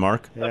 Have fun,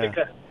 Mark. Yeah,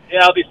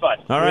 it'll be fun.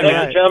 All right,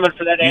 Thank you, gentlemen,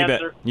 for that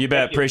answer. You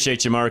bet.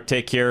 Appreciate you, Mark.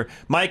 Take care.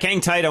 Mike,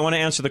 hang tight. I want to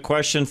answer the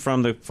question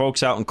from the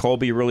folks out in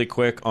Colby really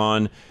quick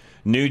on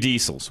new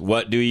diesels.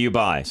 What do you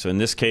buy? So in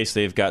this case,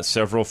 they've got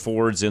several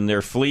Fords in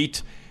their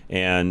fleet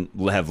and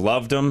have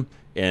loved them.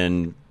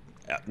 And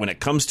when it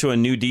comes to a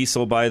new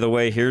diesel, by the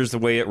way, here's the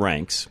way it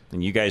ranks.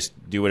 And you guys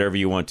do whatever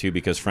you want to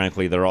because,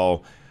 frankly, they're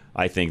all,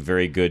 I think,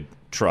 very good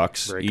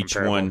trucks. Very Each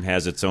comparable. one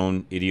has its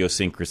own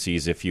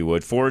idiosyncrasies, if you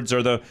would. Fords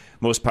are the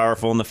most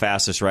powerful and the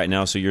fastest right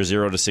now, so your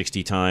 0 to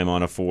 60 time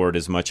on a Ford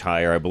is much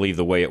higher. I believe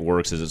the way it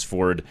works is it's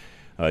Ford,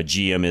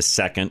 GM is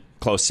second,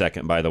 close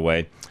second, by the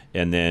way,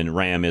 and then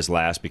Ram is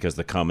last because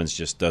the Cummins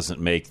just doesn't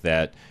make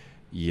that,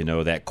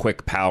 that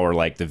quick power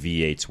like the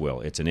V8s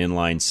will. It's an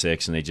inline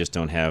 6, and they just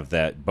don't have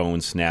that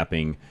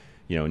bone-snapping,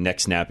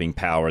 neck-snapping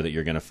power that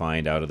you're going to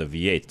find out of the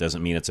V8.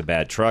 Doesn't mean it's a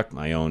bad truck.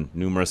 I own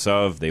numerous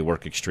of. They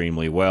work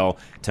extremely well.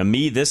 To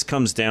me, this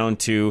comes down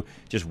to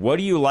just what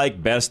do you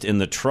like best in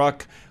the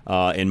truck?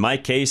 In my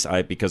case,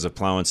 because of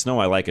plow and snow,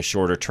 I like a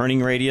shorter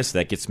turning radius.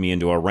 That gets me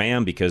into a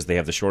Ram because they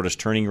have the shortest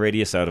turning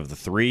radius out of the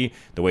 3.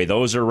 The way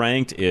those are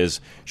ranked is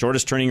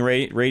shortest turning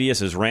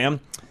radius is Ram,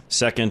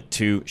 second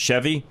to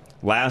Chevy,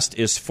 last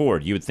is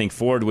Ford. You would think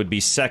Ford would be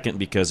second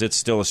because it's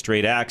still a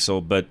straight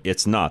axle, but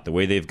it's not. The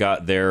way they've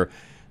got their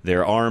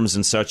arms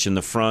and such in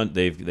the front,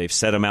 they've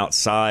set them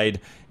outside,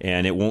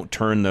 and it won't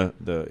turn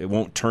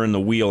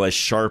the wheel as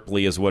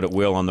sharply as what it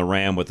will on the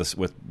Ram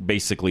with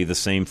basically the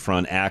same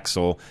front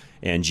axle.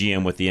 And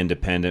GM with the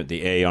independent,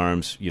 the A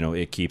arms,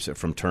 it keeps it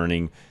from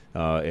turning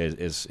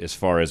as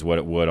far as what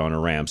it would on a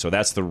Ram. So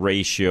that's the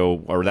ratio,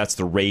 or that's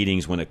the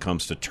ratings when it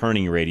comes to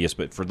turning radius.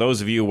 But for those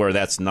of you where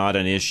that's not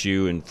an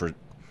issue, and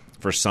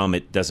for some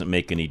it doesn't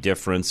make any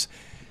difference,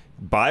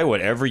 buy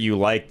whatever you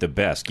like the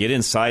best. Get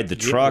inside the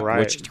truck. Right.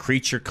 Which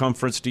creature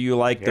comforts do you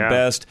like the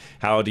best?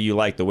 How do you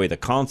like the way the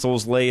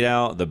console's laid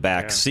out? The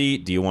back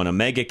seat? Do you want a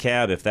mega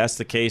cab? If that's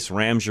the case,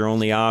 Ram's your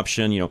only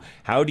option.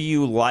 How do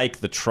you like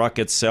the truck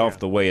itself,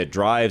 the way it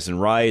drives and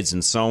rides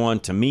and so on?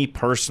 To me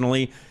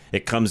personally,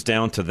 it comes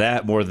down to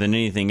that more than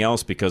anything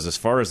else, because as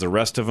far as the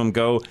rest of them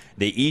go,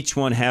 they each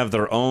one have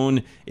their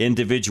own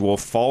individual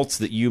faults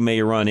that you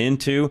may run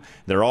into.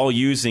 They're all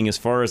using, as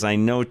far as I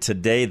know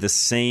today, the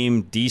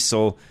same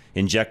diesel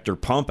injector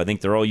pump. I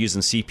think they're all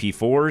using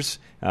CP4s.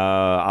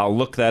 I'll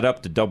look that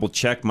up to double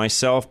check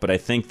myself, but I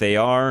think they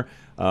are.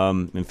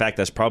 In fact,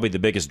 that's probably the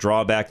biggest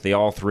drawback they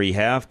all three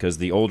have, because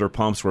the older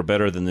pumps were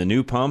better than the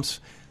new pumps.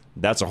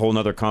 that's a whole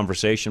nother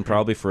conversation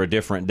probably for a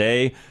different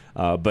day.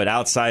 But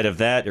outside of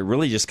that, it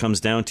really just comes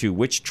down to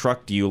which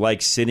truck do you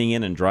like sitting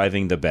in and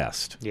driving the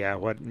best. Yeah,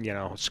 what,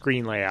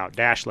 screen layout,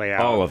 dash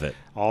layout. All of it.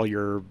 All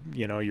your,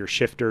 your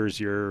shifters,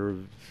 your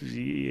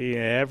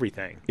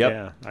everything. Yep.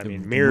 Yeah, I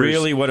mean, mirrors.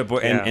 Really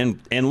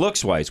and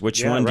looks-wise,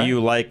 which one do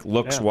you like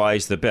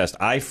looks-wise the best?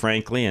 I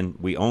frankly, and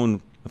we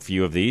own a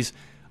few of these,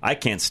 I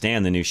can't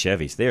stand the new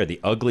Chevys. They are the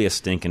ugliest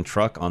stinking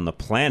truck on the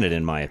planet,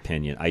 in my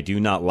opinion. I do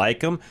not like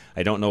them.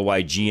 I don't know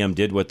why GM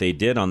did what they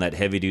did on that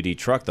heavy-duty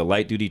truck. The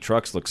light-duty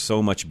trucks look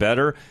so much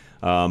better.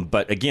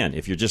 But again,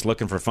 if you're just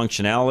looking for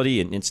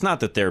functionality, and it's not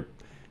that they're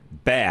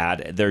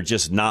bad, they're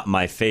just not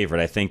my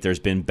favorite. I think there's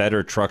been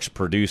better trucks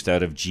produced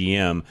out of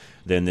GM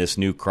than this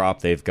new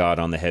crop they've got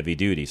on the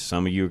heavy-duty.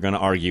 Some of you are going to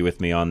argue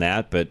with me on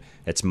that, but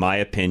it's my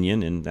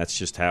opinion, and that's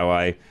just how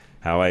I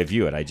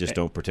view it. I just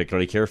don't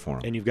particularly care for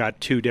them. And you've got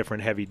two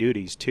different heavy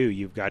duties too.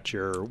 You've got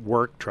your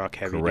work truck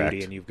heavy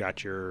duty, and you've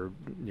got your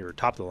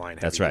top of the line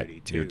heavy That's right. duty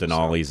too. Your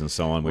Denali's and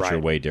so on, which are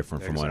way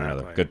different from one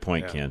another. Good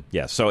point, Ken.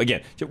 Yeah. So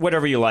again,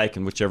 whatever you like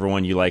and whichever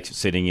one you like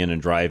sitting in and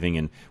driving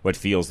and what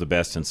feels the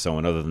best and so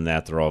on. Other than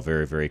that, they're all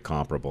very, very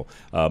comparable.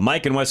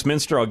 Mike in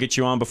Westminster, I'll get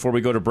you on before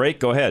we go to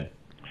break. Go ahead.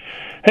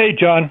 Hey,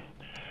 John.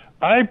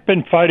 I've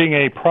been fighting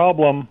a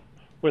problem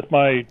with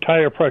my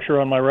tire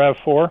pressure on my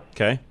RAV4.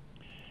 Okay.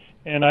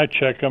 And I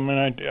check them,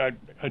 and I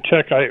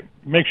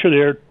make sure the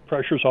air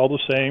pressure's all the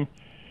same.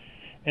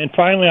 And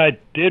finally, I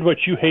did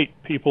what you hate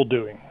people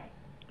doing.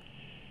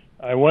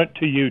 I went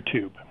to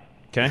YouTube.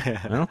 Okay,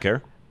 I don't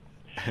care.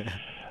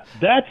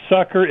 That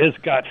sucker has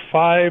got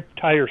 5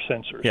 tire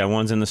sensors. Yeah,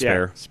 one's in the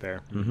spare. Yeah,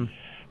 spare. Mm-hmm.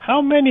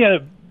 How many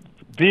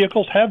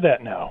vehicles have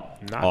that now?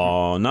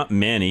 Not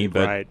many,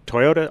 but right.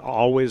 Toyota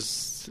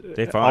always.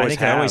 They've always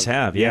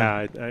have.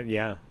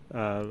 Yeah.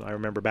 I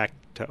remember back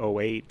to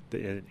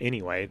 2008.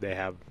 Anyway, they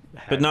have.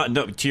 But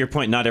to your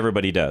point, not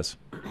everybody does.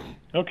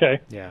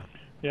 Okay. Yeah.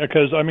 Yeah,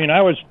 because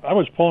I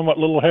was pulling what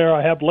little hair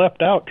I have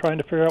left out, trying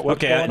to figure out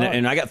what's going on.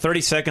 And I got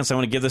 30 seconds. I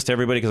want to give this to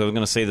everybody because I was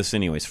going to say this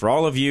anyways. For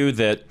all of you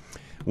that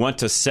want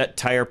to set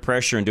tire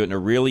pressure and do it in a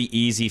really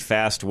easy,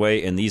 fast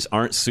way, and these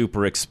aren't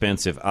super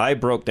expensive, I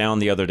broke down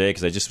the other day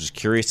because I just was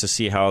curious to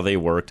see how they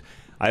worked.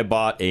 I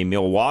bought a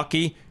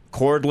Milwaukee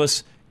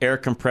cordless air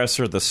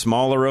compressor, the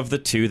smaller of the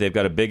two. They've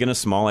got a big and a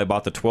small. I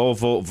bought the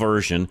 12-volt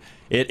version.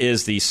 It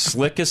is the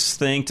slickest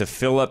thing to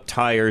fill up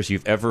tires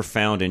you've ever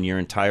found in your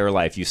entire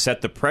life. You set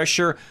the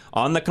pressure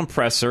on the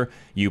compressor,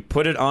 you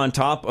put it on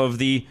top of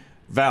the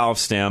valve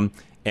stem,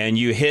 and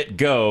you hit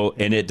go,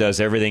 and it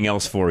does everything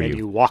else for you. And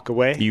you walk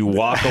away? You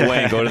walk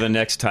away and go to the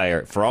next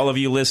tire. For all of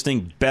you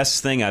listening,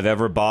 best thing I've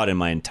ever bought in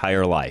my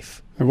entire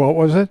life. And what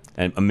was it?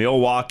 A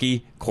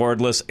Milwaukee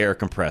cordless air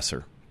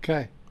compressor.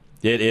 Okay.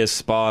 It is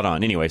spot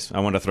on. Anyways,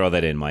 I want to throw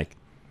that in, Mike.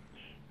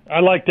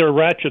 I like their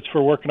ratchets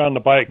for working on the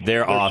bike.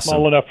 They're awesome.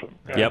 Small enough.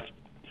 Yep.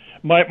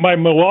 My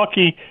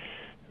Milwaukee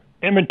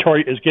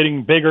inventory is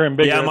getting bigger and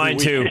bigger. Yeah, mine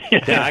too.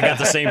 Yeah, I got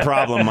the same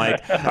problem,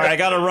 Mike. All right, I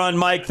got to run,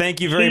 Mike.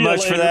 Thank you very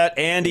much for that.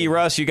 Andy,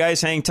 Russ, you guys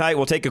hang tight.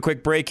 We'll take a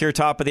quick break here,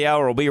 top of the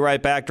hour. We'll be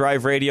right back.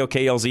 Drive Radio,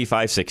 KLZ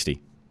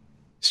 560.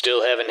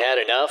 Still haven't had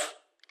enough?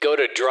 Go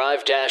to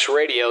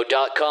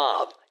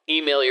drive-radio.com.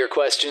 Email your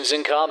questions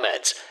and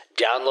comments.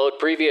 Download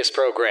previous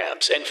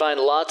programs and find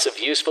lots of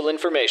useful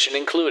information,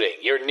 including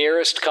your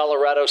nearest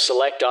Colorado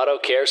Select Auto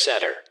Care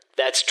Center.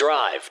 That's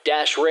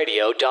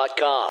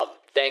drive-radio.com.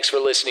 Thanks for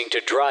listening to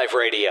Drive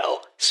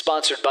Radio,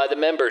 sponsored by the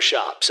member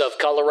shops of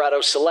Colorado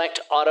Select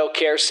Auto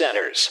Care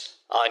Centers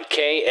on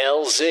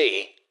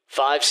KLZ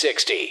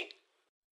 560.